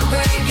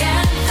heartbreak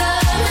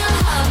anthem. No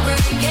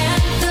heartbreak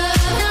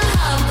anthem. No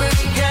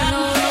heartbreak anthem.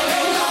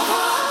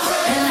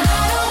 And I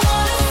don't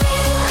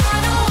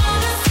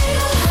wanna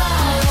feel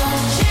hollow.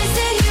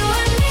 Chasing you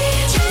and me,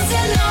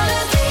 chasing all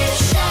of these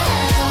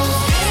shadows.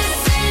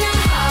 This ain't a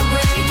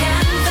heartbreak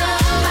anthem.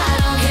 I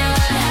don't care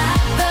what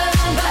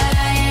happened, but I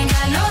ain't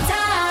got no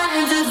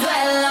time to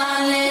dwell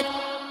on it.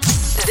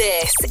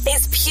 This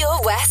is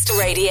Pure West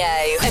Radio.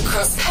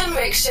 Across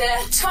Pembrokeshire,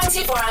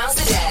 24 hours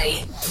a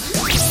day.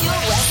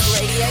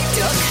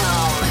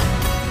 PureWestRadio.com.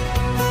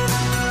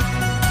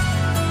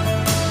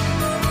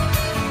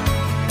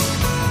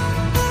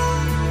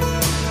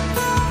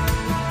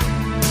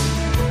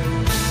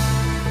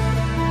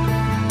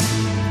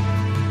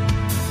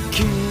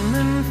 Came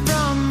in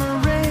from a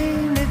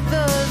rainy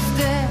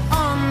Thursday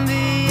on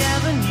the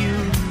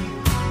avenue.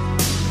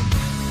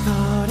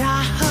 Thought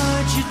I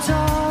heard you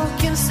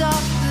talking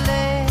softly.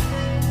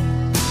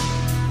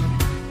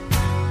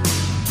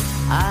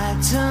 I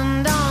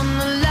turned on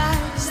the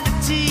lights, the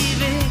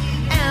TV,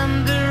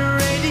 and the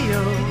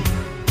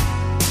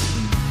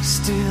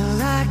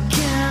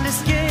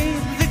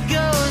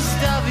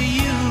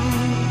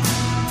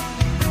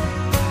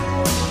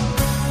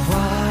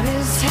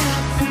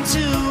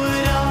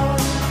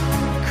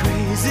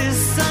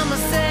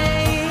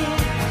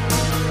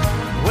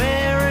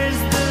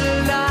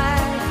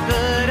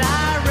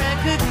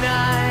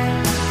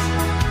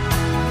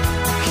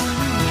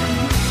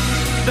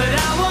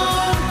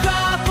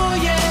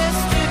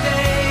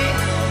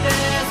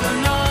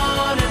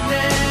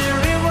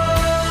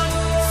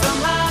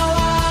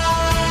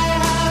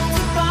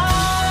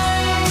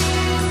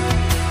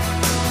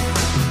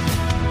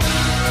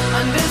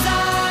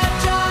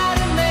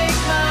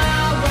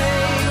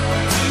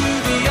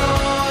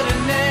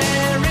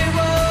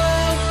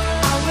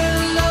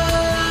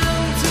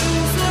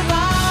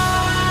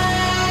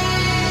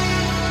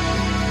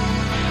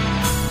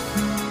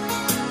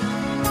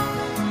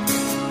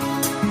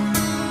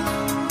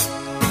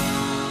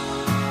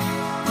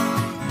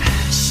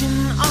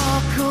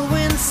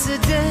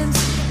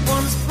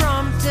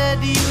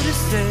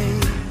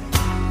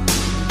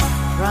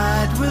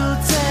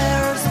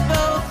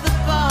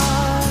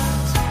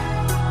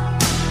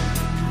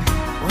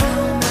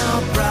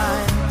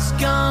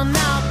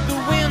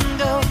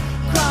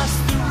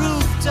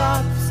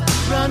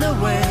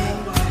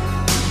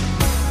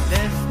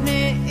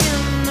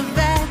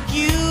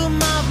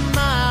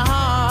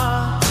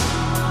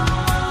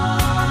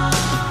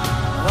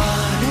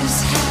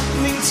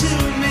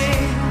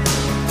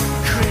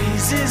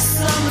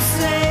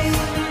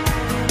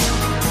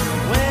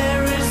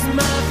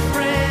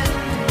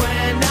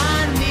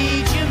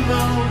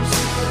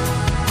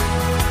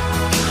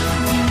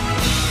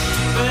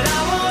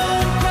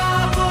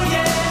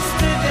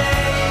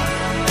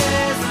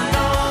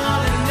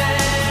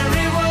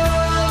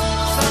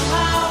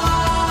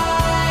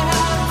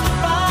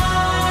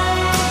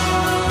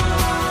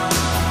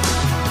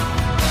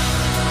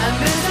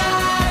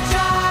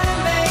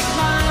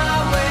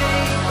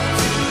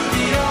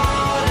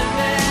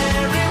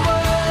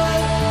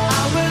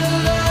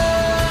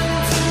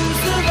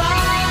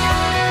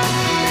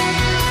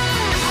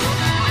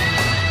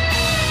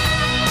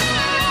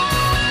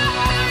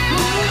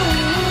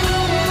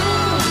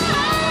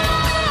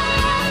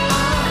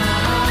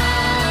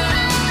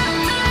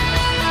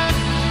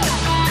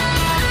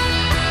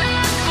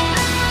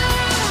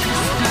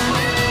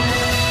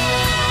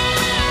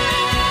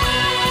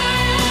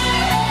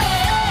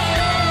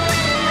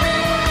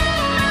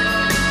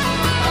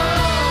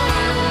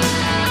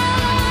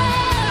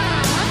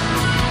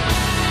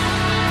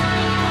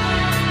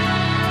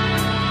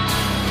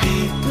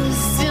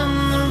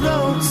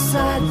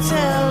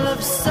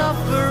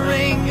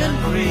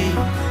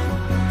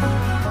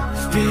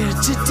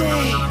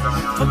today,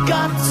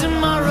 forgot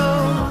tomorrow.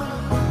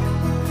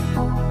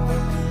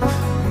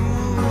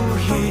 Ooh,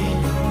 here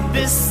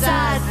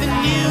beside the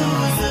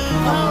news of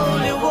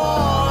holy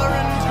war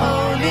and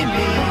holy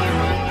me.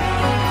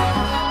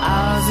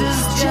 Ours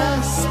is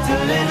just a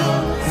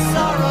little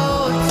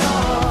sorrow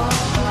torn.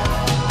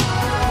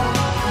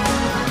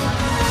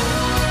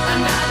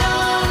 And I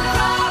don't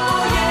cry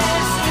for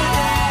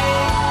yesterday.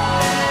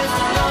 There's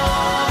an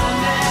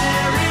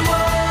ordinary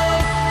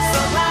world.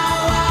 Somehow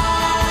I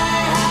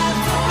have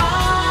to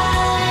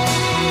find.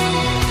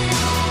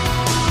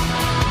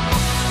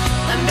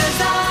 And as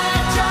I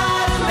try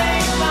to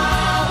make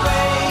my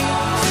way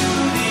to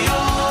the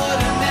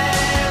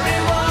ordinary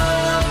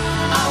world,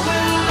 I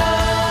will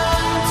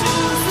learn to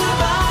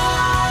survive.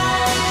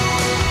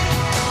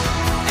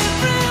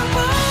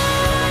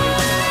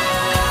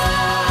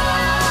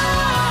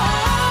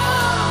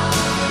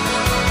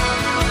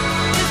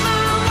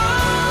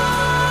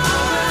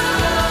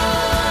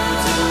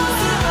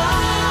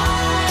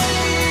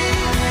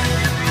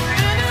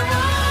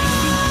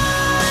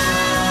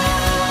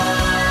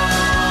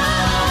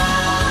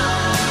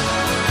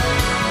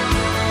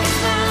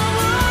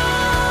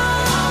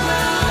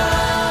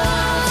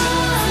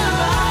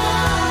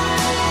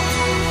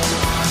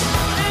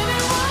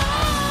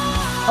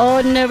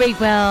 Ordinary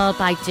World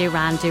by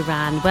Duran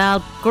Duran.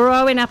 Well,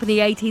 growing up in the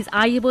 80s,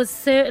 I was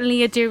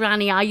certainly a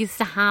Durani. I used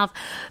to have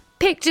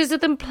pictures of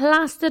them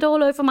plastered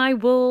all over my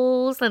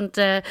walls, and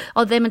them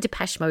and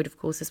Depeche Mode, of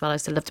course, as well. I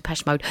used to love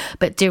Depeche Mode,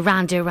 but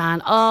Duran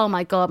Duran, oh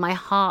my God, my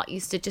heart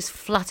used to just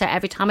flutter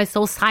every time I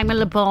saw Simon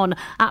Le Bon.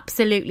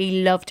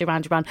 Absolutely loved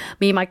Duran Duran.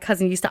 Me and my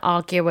cousin used to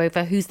argue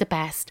over who's the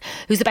best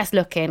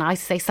looking. I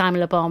used to say Simon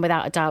Le Bon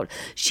without a doubt.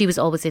 She was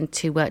always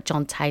into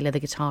John Taylor, the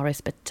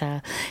guitarist, but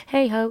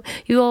hey ho,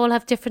 you all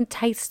have different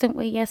tastes, don't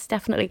we? Yes,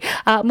 definitely.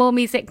 More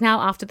music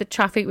now after the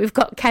traffic. We've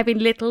got Kevin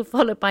Little,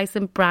 followed by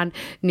some brand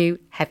new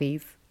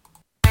heavies.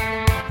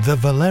 The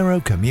Valero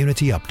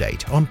Community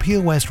Update on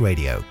Pure West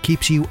Radio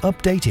keeps you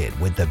updated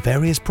with the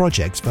various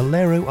projects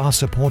Valero are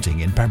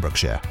supporting in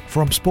Pembrokeshire,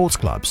 from sports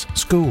clubs,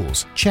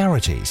 schools,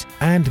 charities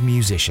and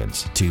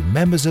musicians to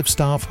members of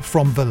staff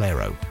from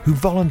Valero who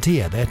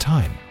volunteer their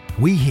time.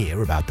 We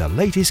hear about the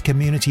latest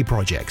community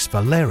projects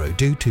Valero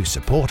do to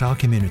support our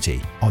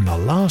community on the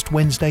last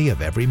Wednesday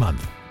of every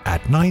month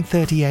at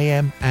 9:30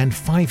 a.m. and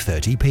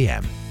 5:30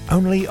 p.m.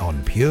 only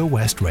on Pure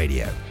West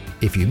Radio.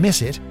 If you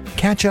miss it,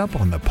 catch up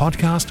on the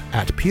podcast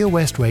at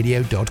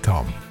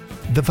purewestradio.com.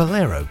 The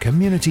Valero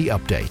Community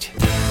Update.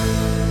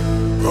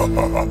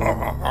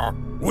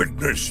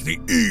 Witness the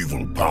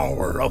evil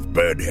power of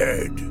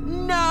Bedhead.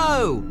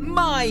 No!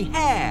 My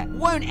hair!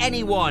 Won't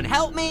anyone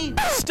help me?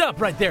 Stop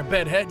right there,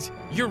 Bedheads.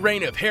 Your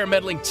reign of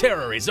hair-meddling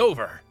terror is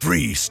over.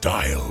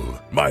 Freestyle,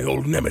 my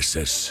old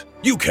nemesis.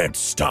 You can't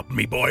stop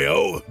me,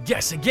 boyo.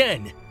 Guess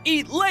again.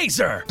 Eat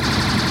laser!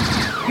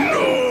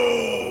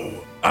 No!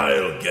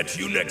 I'll get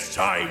you next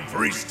time,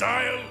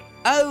 Freestyle.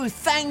 Oh,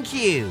 thank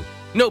you.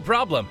 No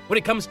problem. When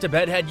it comes to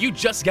Bedhead, you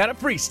just gotta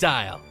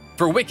freestyle.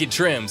 For wicked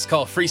trims,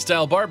 call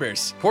Freestyle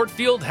Barbers,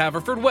 Portfield,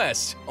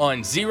 Haverfordwest,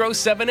 on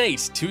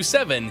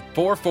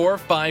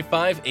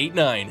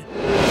 07827445589.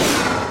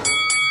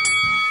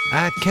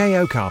 At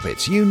KO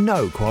Carpets, you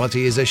know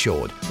quality is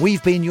assured.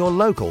 We've been your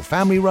local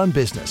family-run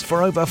business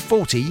for over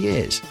 40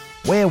 years.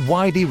 We're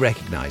widely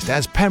recognised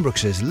as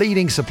Pembrokeshire's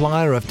leading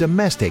supplier of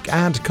domestic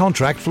and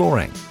contract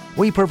flooring.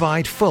 We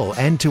provide full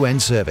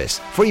end-to-end service,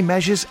 free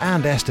measures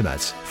and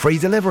estimates, free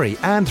delivery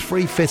and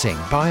free fitting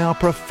by our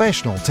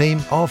professional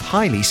team of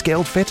highly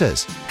skilled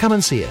fitters. Come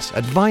and see us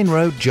at Vine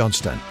Road,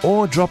 Johnston,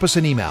 or drop us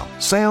an email,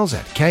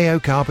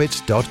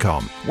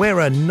 sales@kocarpets.com.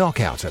 We're a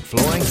knockout at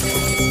flooring.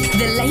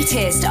 The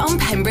latest on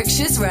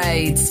Pembrokeshire's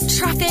roads,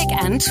 traffic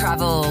and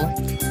travel.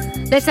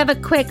 Let's have a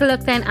quick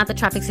look then at the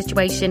traffic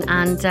situation,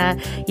 and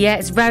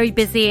it's very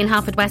busy in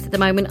Haverfordwest at the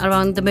moment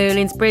around the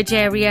Merlin's Bridge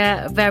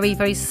area. Very,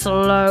 very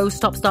slow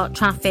stop-start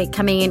traffic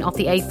coming in off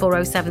the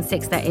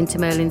A4076 there into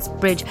Merlin's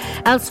Bridge.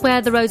 Elsewhere,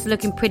 the roads are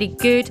looking pretty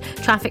good.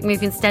 Traffic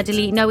moving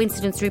steadily. No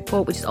incidents to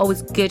report, which is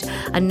always good,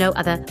 and no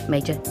other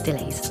major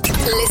delays.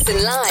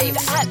 Listen live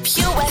at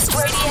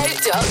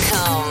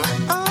purewestradio.com.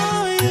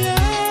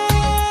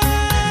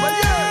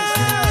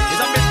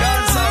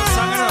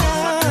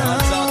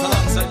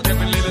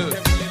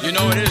 You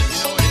know it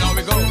is. You know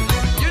we go.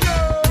 You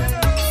know.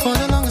 For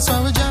the longest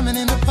while we're jamming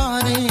in the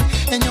party,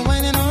 and you're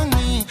whining on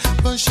me,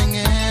 pushing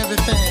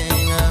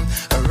everything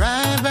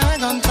right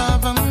back on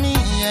top of me,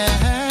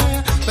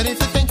 yeah. But if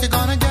you think you're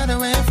gonna get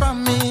away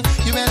from me,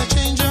 you better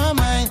change your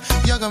mind.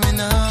 You're going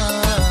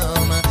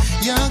home.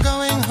 You're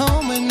going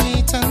home with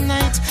me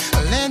tonight.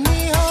 Let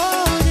me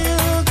hold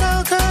you,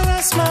 go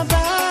caress my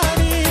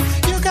body.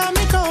 You got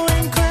me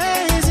going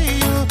crazy.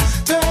 You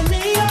turn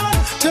me on,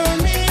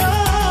 turn me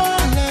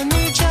on. Let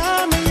me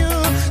charm you,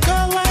 go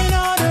right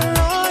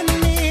on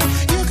me.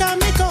 You got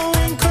me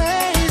going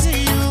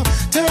crazy. You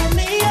turn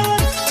me on,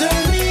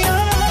 turn me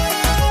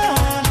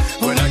on.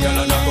 When I get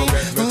on, I go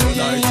get me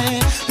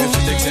tonight. If she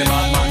takes him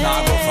on, man,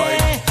 I go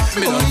fight.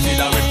 Me don't feel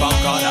that with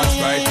back on, that's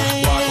right.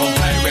 Walk on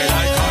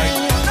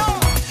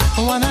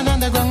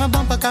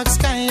dark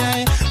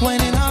sky,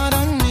 whining hard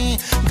on me.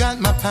 Got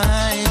my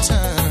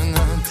python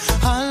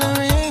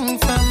hollering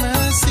for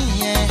mercy,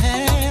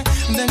 yeah.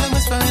 Then I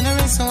whisper in her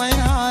ear, so whine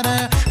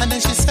harder. And then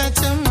she said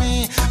to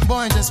me,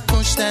 boy, just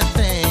push that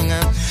thing,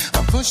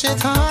 push it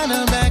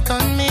harder back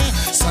on me.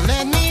 So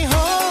let me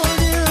hold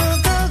you,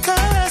 girl,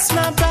 caress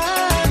my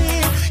body.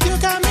 You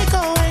got me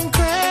going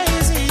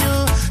crazy. You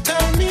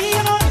turn me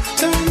on,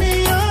 turn me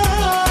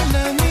on.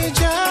 Let me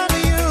jam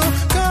you,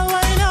 go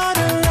wine out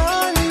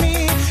around me.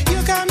 You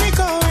got me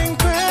going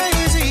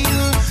crazy.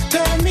 You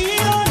turn me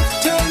on,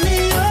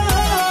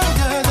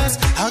 girl, just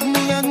hug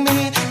me,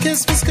 kiss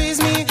me, squeeze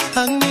me,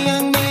 hug me,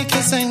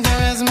 kiss and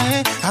caress me.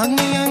 Hug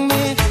me,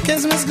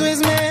 kiss me,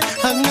 squeeze me,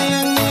 hug me,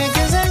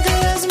 kiss and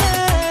caress me.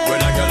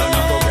 When a girl and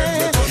I go get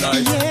me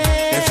tonight,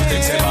 if she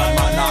thinks a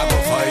man I go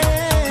fight.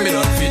 Me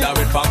don't feed her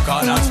with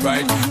popcorn and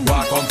Sprite.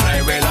 Walk on play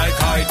with like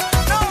height.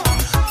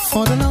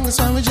 For the longest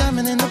while we're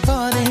jamming in the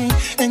party,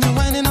 and you're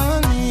whining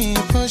on me,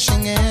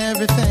 pushing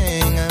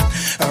everything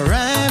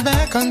right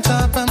back on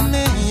top of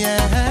me,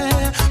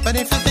 yeah. But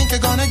if you think you're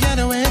gonna get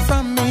away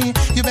from me,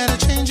 you better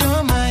change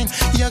your mind.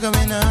 You're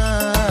going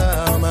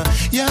home,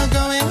 you're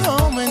going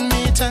home with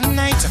me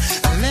tonight.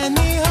 Let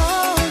me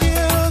hold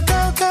you,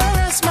 go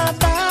caress my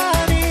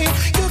body.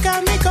 You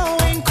got me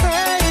going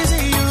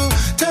crazy. You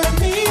turn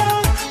me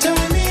on,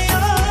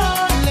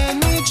 let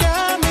me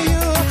jam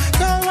you,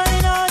 go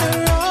right out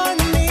around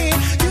me.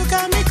 You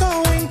got me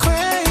going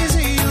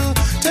crazy. You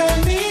turn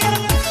me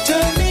on,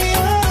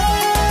 yeah.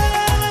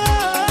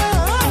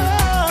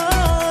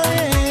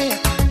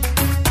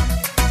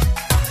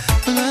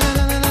 La,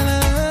 la, la, la, la,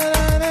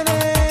 la, la, la.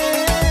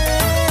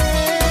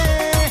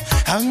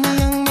 Hug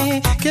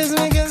me, kiss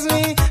me,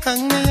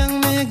 hug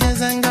me,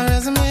 kiss and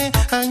caress me.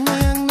 Hug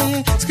me,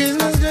 squeeze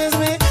me,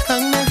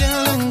 hug me,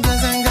 girl, and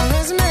kiss and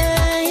caress me.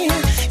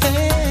 Hey,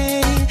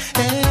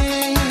 hey,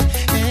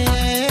 hey,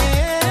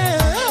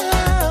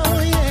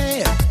 oh,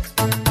 yeah.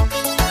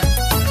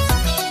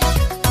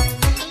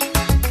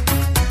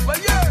 Well,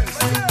 yes,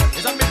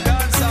 it's a big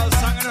dancehall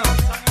song, you know.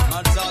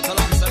 Man's out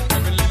alongside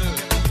Kevin Little.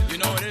 You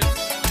know what it is.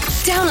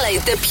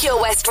 Download the Pure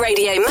West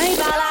Radio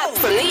mobile app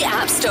from the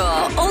App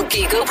Store or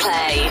Google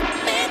Play.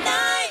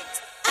 Midnight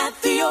at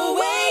the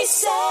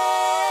Oasis.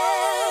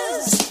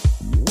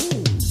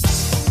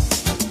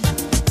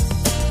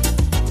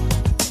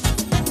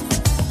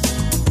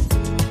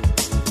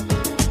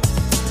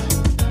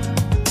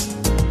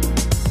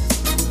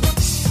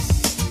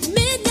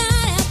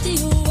 Midnight at the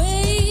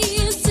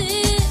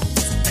Oasis.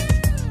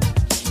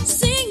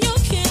 Sing your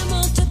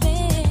camel to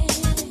bed.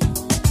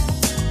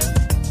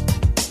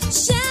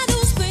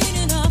 Shadows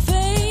painting our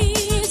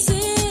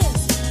faces.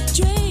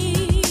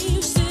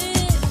 Traces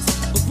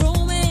of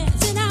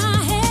romance in our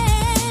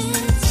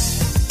heads.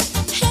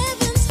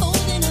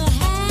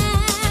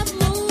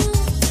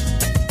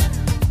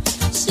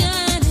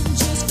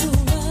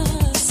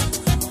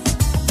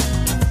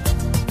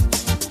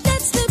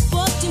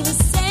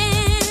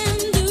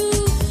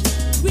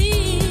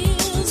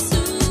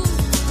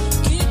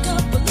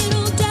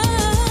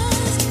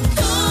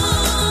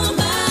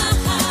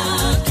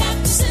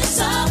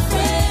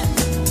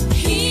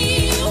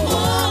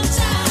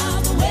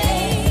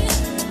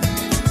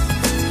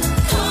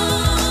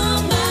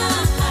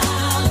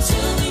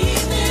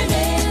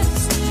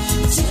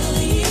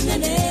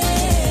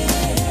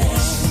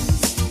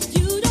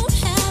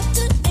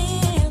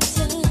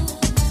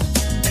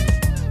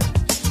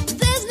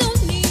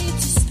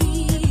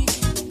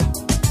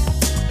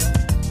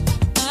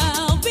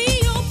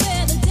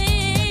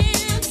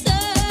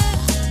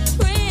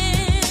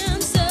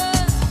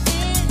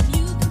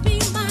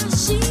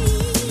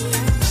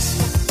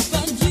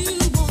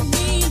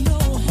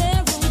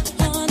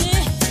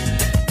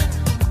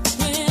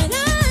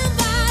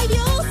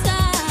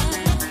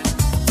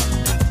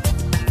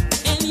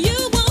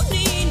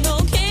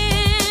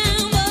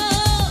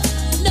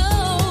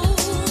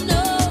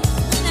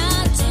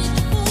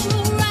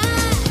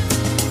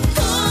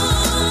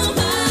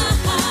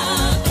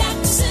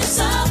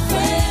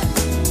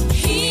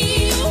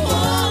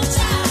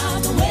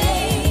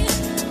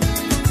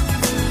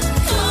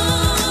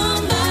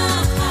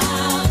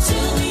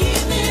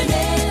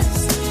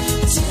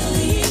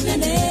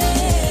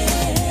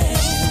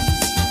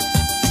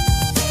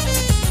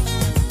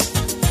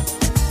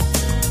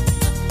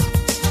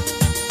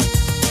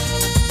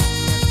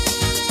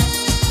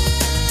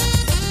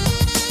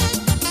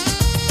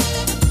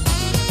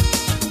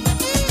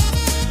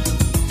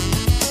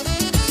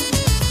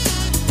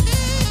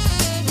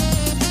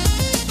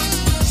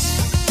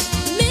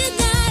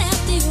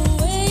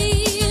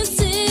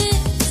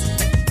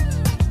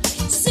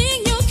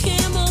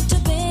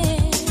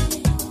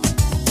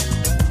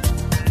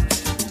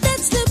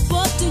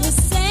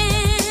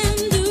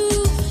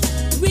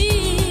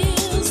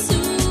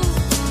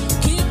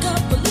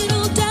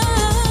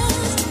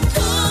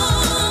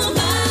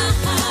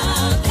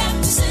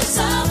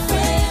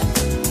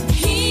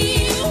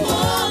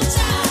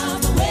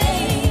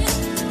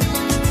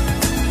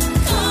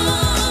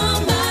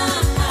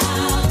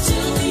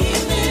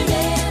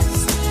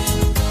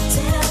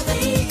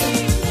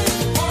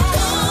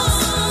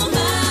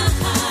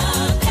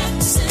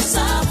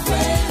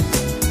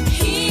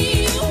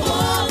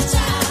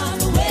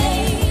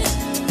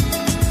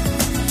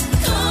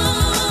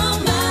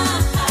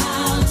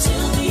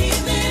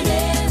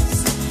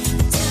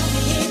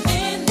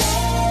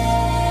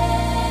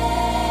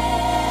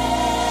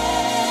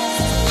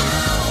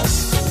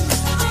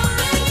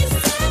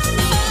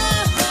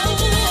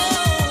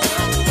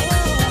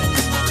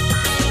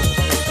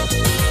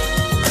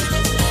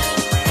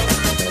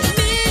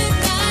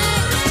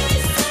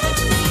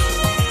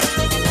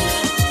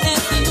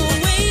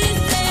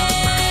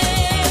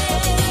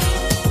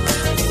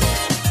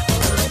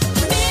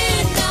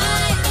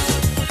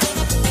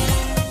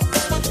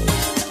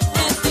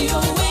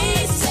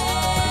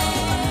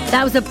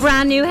 That was a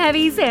brand new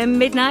Heavies in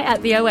Midnight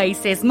at the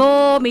Oasis.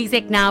 More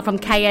music now from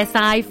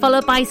KSI,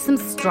 followed by some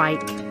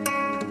Strike.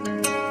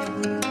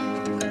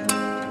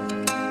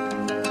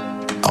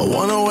 I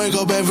wanna wake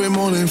up every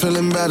morning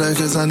feeling better,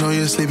 cause I know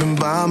you're sleeping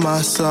by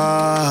my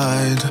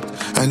side.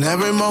 And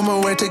every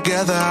moment we're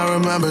together, I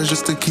remember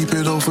just to keep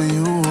it all for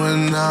you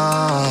and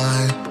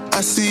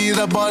I see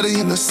that body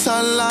in the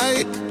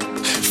sunlight,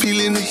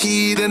 feeling the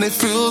heat and it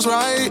feels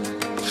right.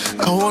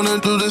 I wanna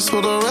do this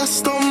for the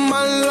rest of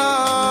my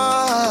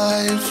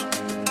life.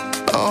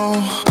 Oh,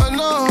 I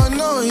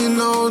know, you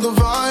know the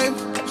vibe.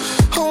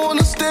 I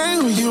wanna stay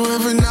with you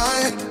every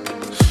night.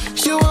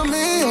 You and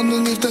me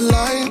underneath the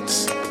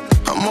lights.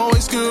 I'm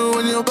always good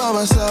when you're by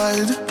my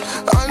side.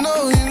 I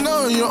know, you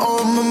know, you're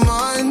on my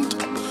mind.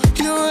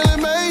 You really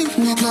make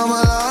me come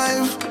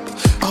alive.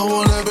 I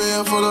wanna be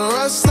here for the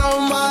rest of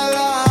my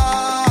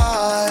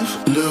life.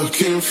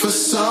 Looking for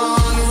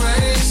sun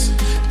rays,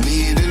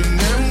 needing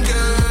them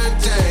good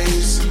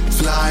days.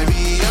 Fly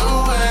me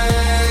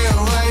away,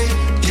 away.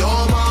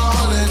 You're my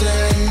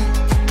holiday.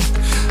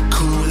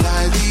 Cool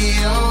like the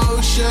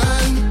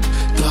ocean,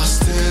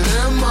 lost in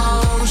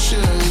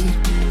emotion.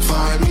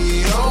 Find me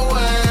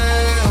away,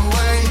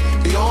 away.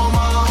 You're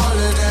my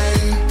holiday.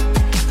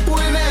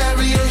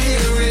 Whenever you're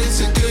here, it's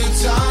a good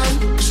time.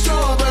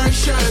 Strawberry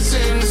shirts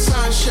in the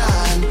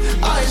sunshine,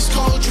 ice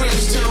cold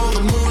drinks till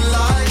the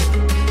moonlight.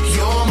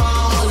 You're my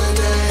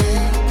holiday.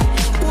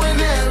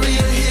 Whenever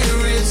you're here,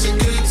 it's a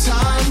good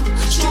time.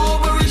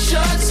 Strawberry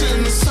shirts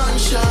in the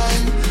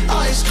sunshine,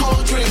 ice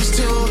cold drinks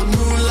till the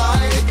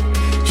moonlight.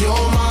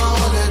 You're my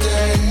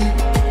holiday.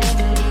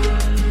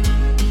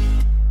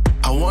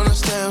 I wanna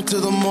stay up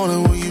till the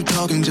morning with you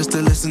talking, just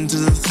to listen to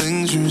the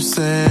things you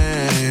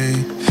say.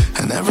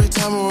 And every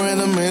time we're in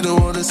the middle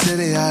of the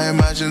city, I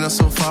imagine us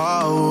so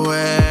far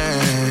away.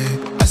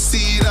 I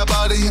see that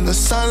body in the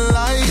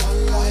sunlight,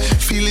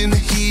 feeling the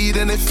heat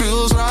and it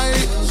feels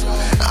right.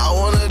 I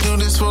wanna do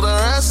this for the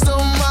rest of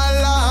my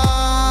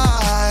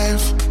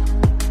life.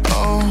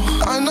 Oh,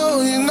 I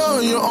know, you know,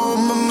 you're on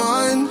my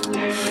mind.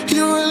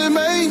 You really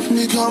make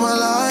me come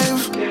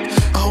alive.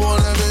 I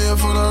wanna be here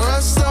for the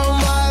rest of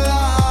my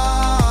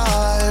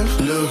life.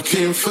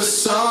 Looking for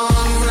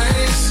sun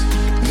rays,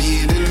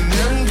 needing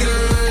them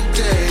good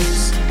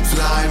days.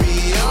 Fly me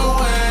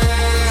away,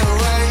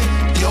 away.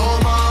 You're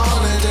my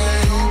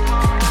holiday.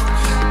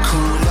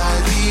 Cool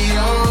like the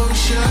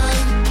ocean,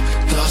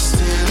 lost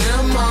in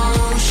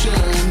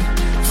emotion.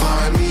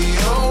 Find me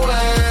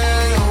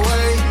away,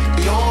 away.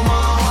 You're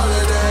my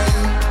holiday.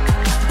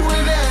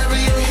 Whenever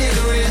you're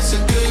here, it's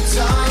a good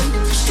time.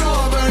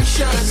 Strawberry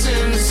shirts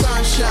in the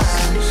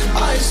sunshine,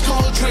 ice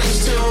cold drinks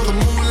till the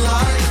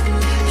moonlight.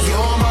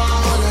 You're my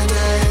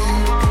holiday.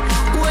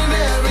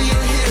 Whenever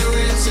you're here,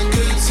 it's a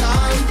good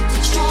time.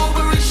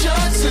 Strawberry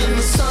shirts in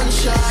the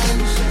sunshine,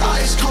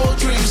 ice cold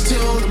drinks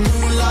till the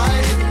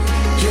moonlight.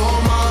 You're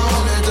my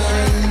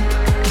holiday.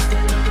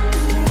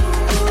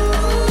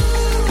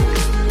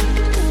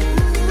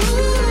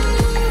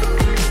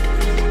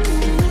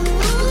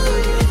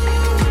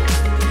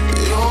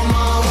 You're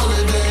my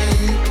holiday.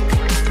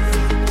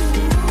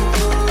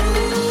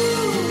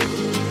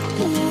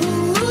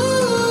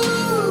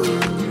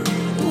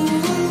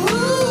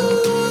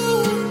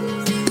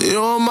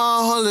 You're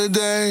my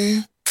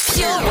holiday.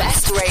 Pure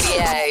West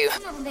Radio.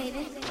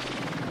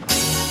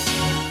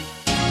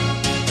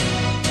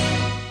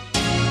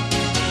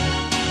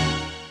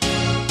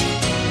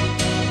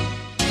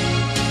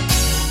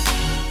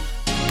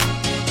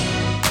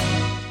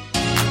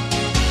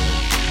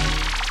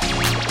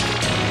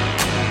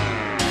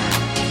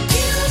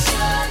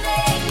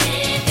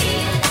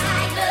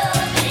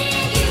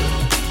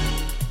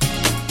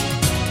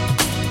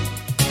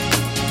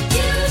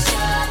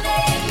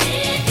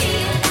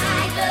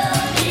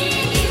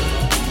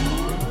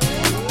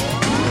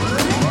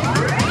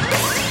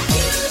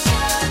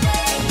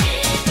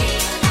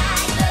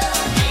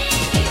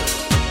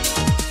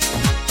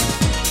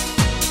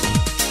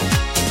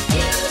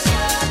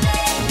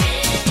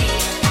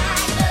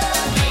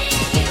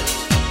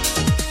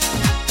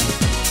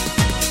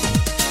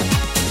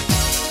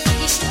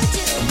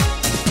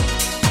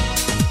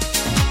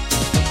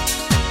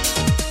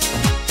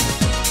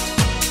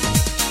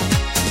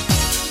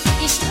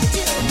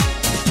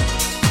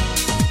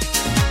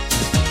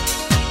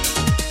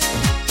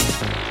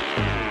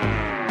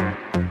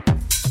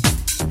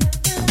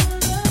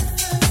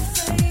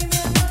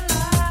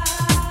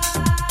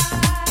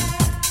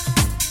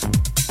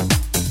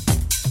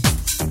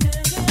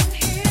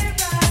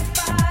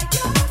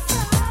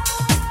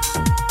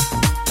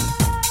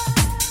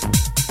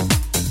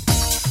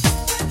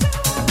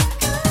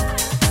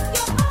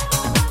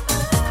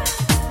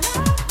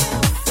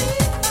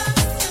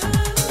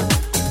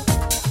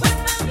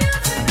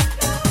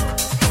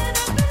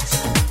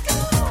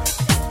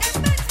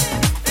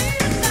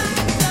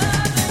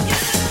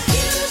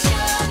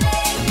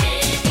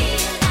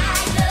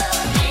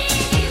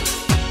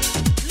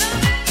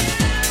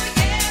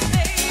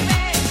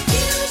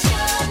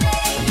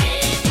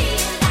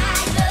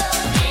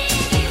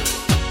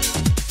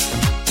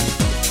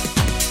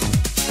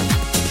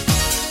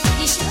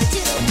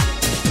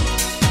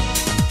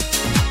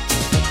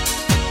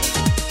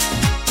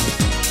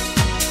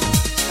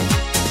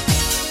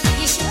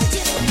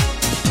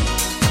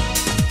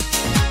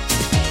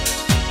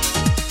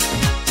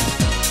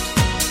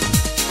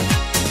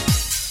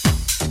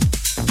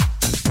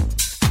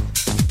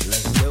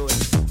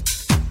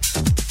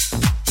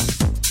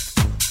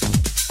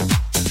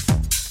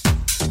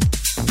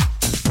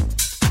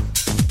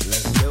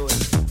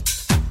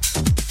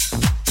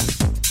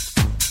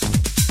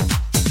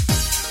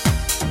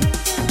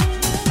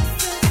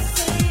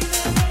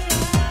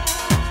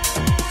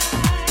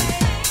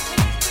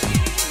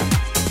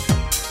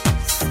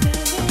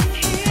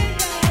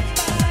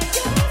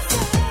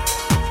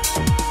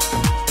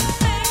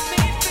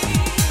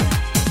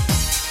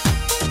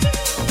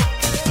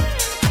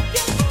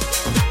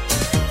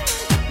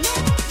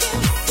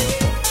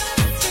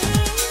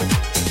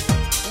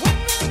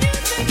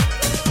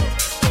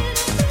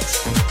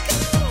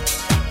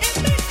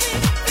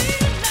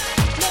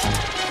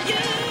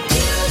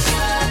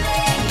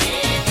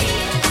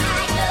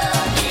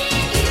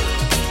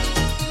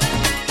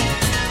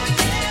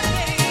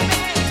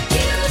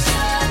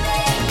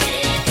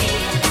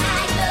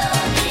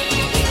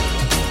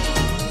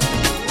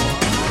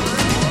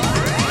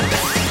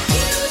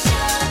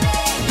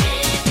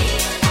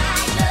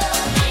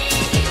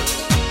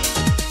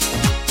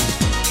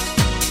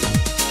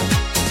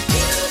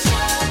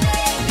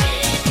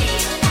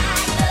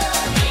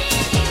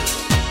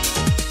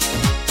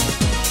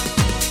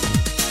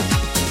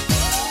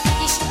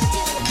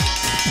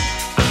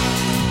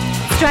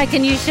 like,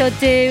 and you should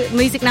do.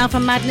 Music now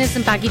from Madness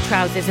and Baggy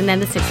Trousers, and then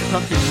the 6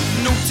 o'clock news.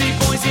 Naughty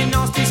boys in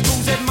nasty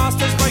schools,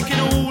 headmasters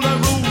breaking all the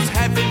rules,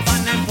 having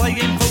fun and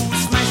playing fools,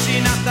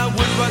 smashing up the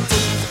woodwork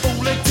tools.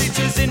 All the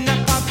teachers in the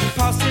pub,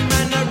 passing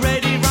round a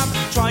ready rub,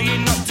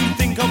 trying not to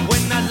think of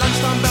when the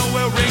lunchtime bell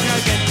will ring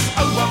again.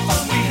 Oh, what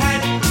fun we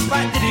had,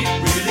 but did it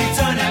really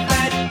turn out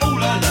bad?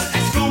 All I learnt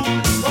at school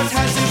was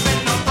how to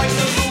bend, not break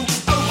the rule.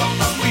 Oh, what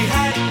fun we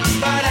had,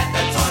 but at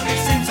the time it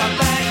seemed so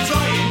bad,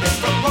 trying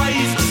different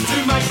ways to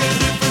make a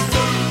difference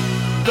too.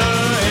 The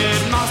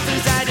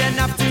headmasters had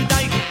enough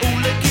today, all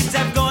the kids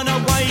have gone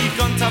away,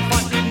 gone to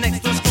fight with next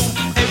to school.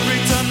 Every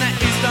term that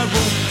is the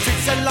rule,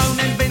 sits alone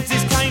and bends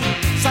his cane,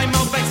 same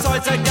old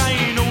backsides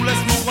again. All the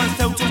small ones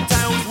tell tall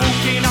tales,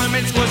 walking home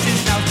and squashing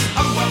snails.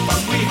 Oh, what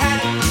fun we had,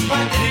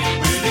 but did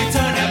it really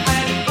turn out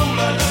bad? All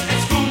I learnt at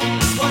school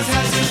was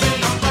how to bend,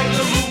 not break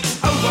the rule.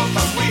 Oh, what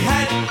fun we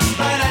had,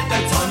 but at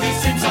that time it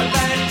seemed so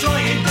bad,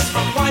 trying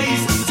different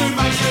ways to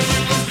make a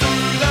difference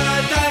through the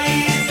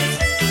days.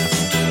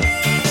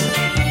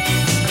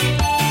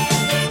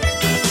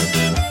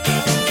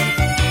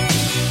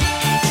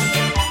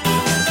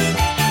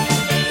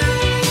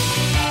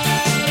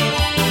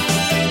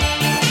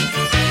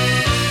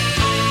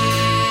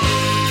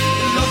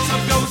 Lots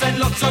of girls and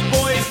lots of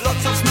boys,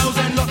 lots of smells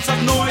and lots of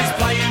noise,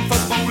 playing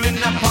football in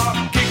the park,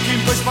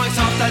 kicking push bikes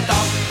after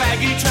dark,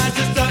 baggy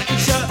trousers, dirty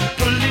shirt,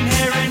 pulling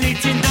hair and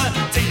eating dirt.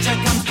 Teacher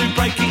comes to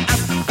break it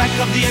up, back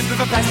of the end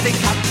with a plastic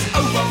cup.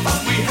 Oh, what fun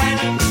we had,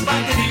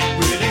 but did it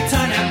really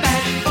turn out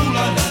bad? All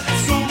I learnt at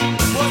school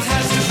was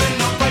how to bend,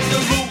 not break the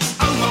rule.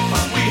 Oh, what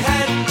fun we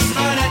had,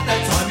 but at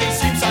that time it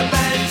seemed so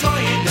bad,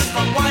 trying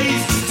different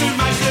ways to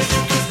make a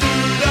difference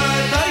through the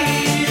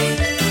days.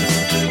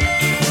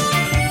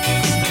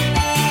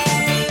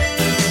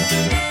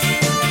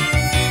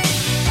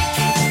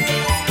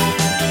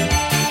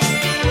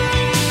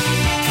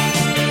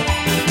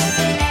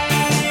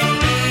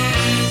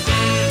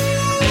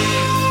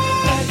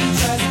 Baggy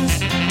trousers,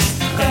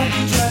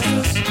 baggy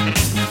trousers,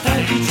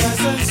 baggy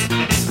trousers,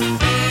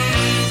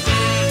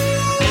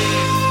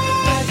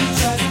 baggy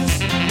trousers,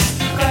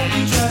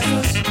 baggy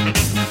trousers,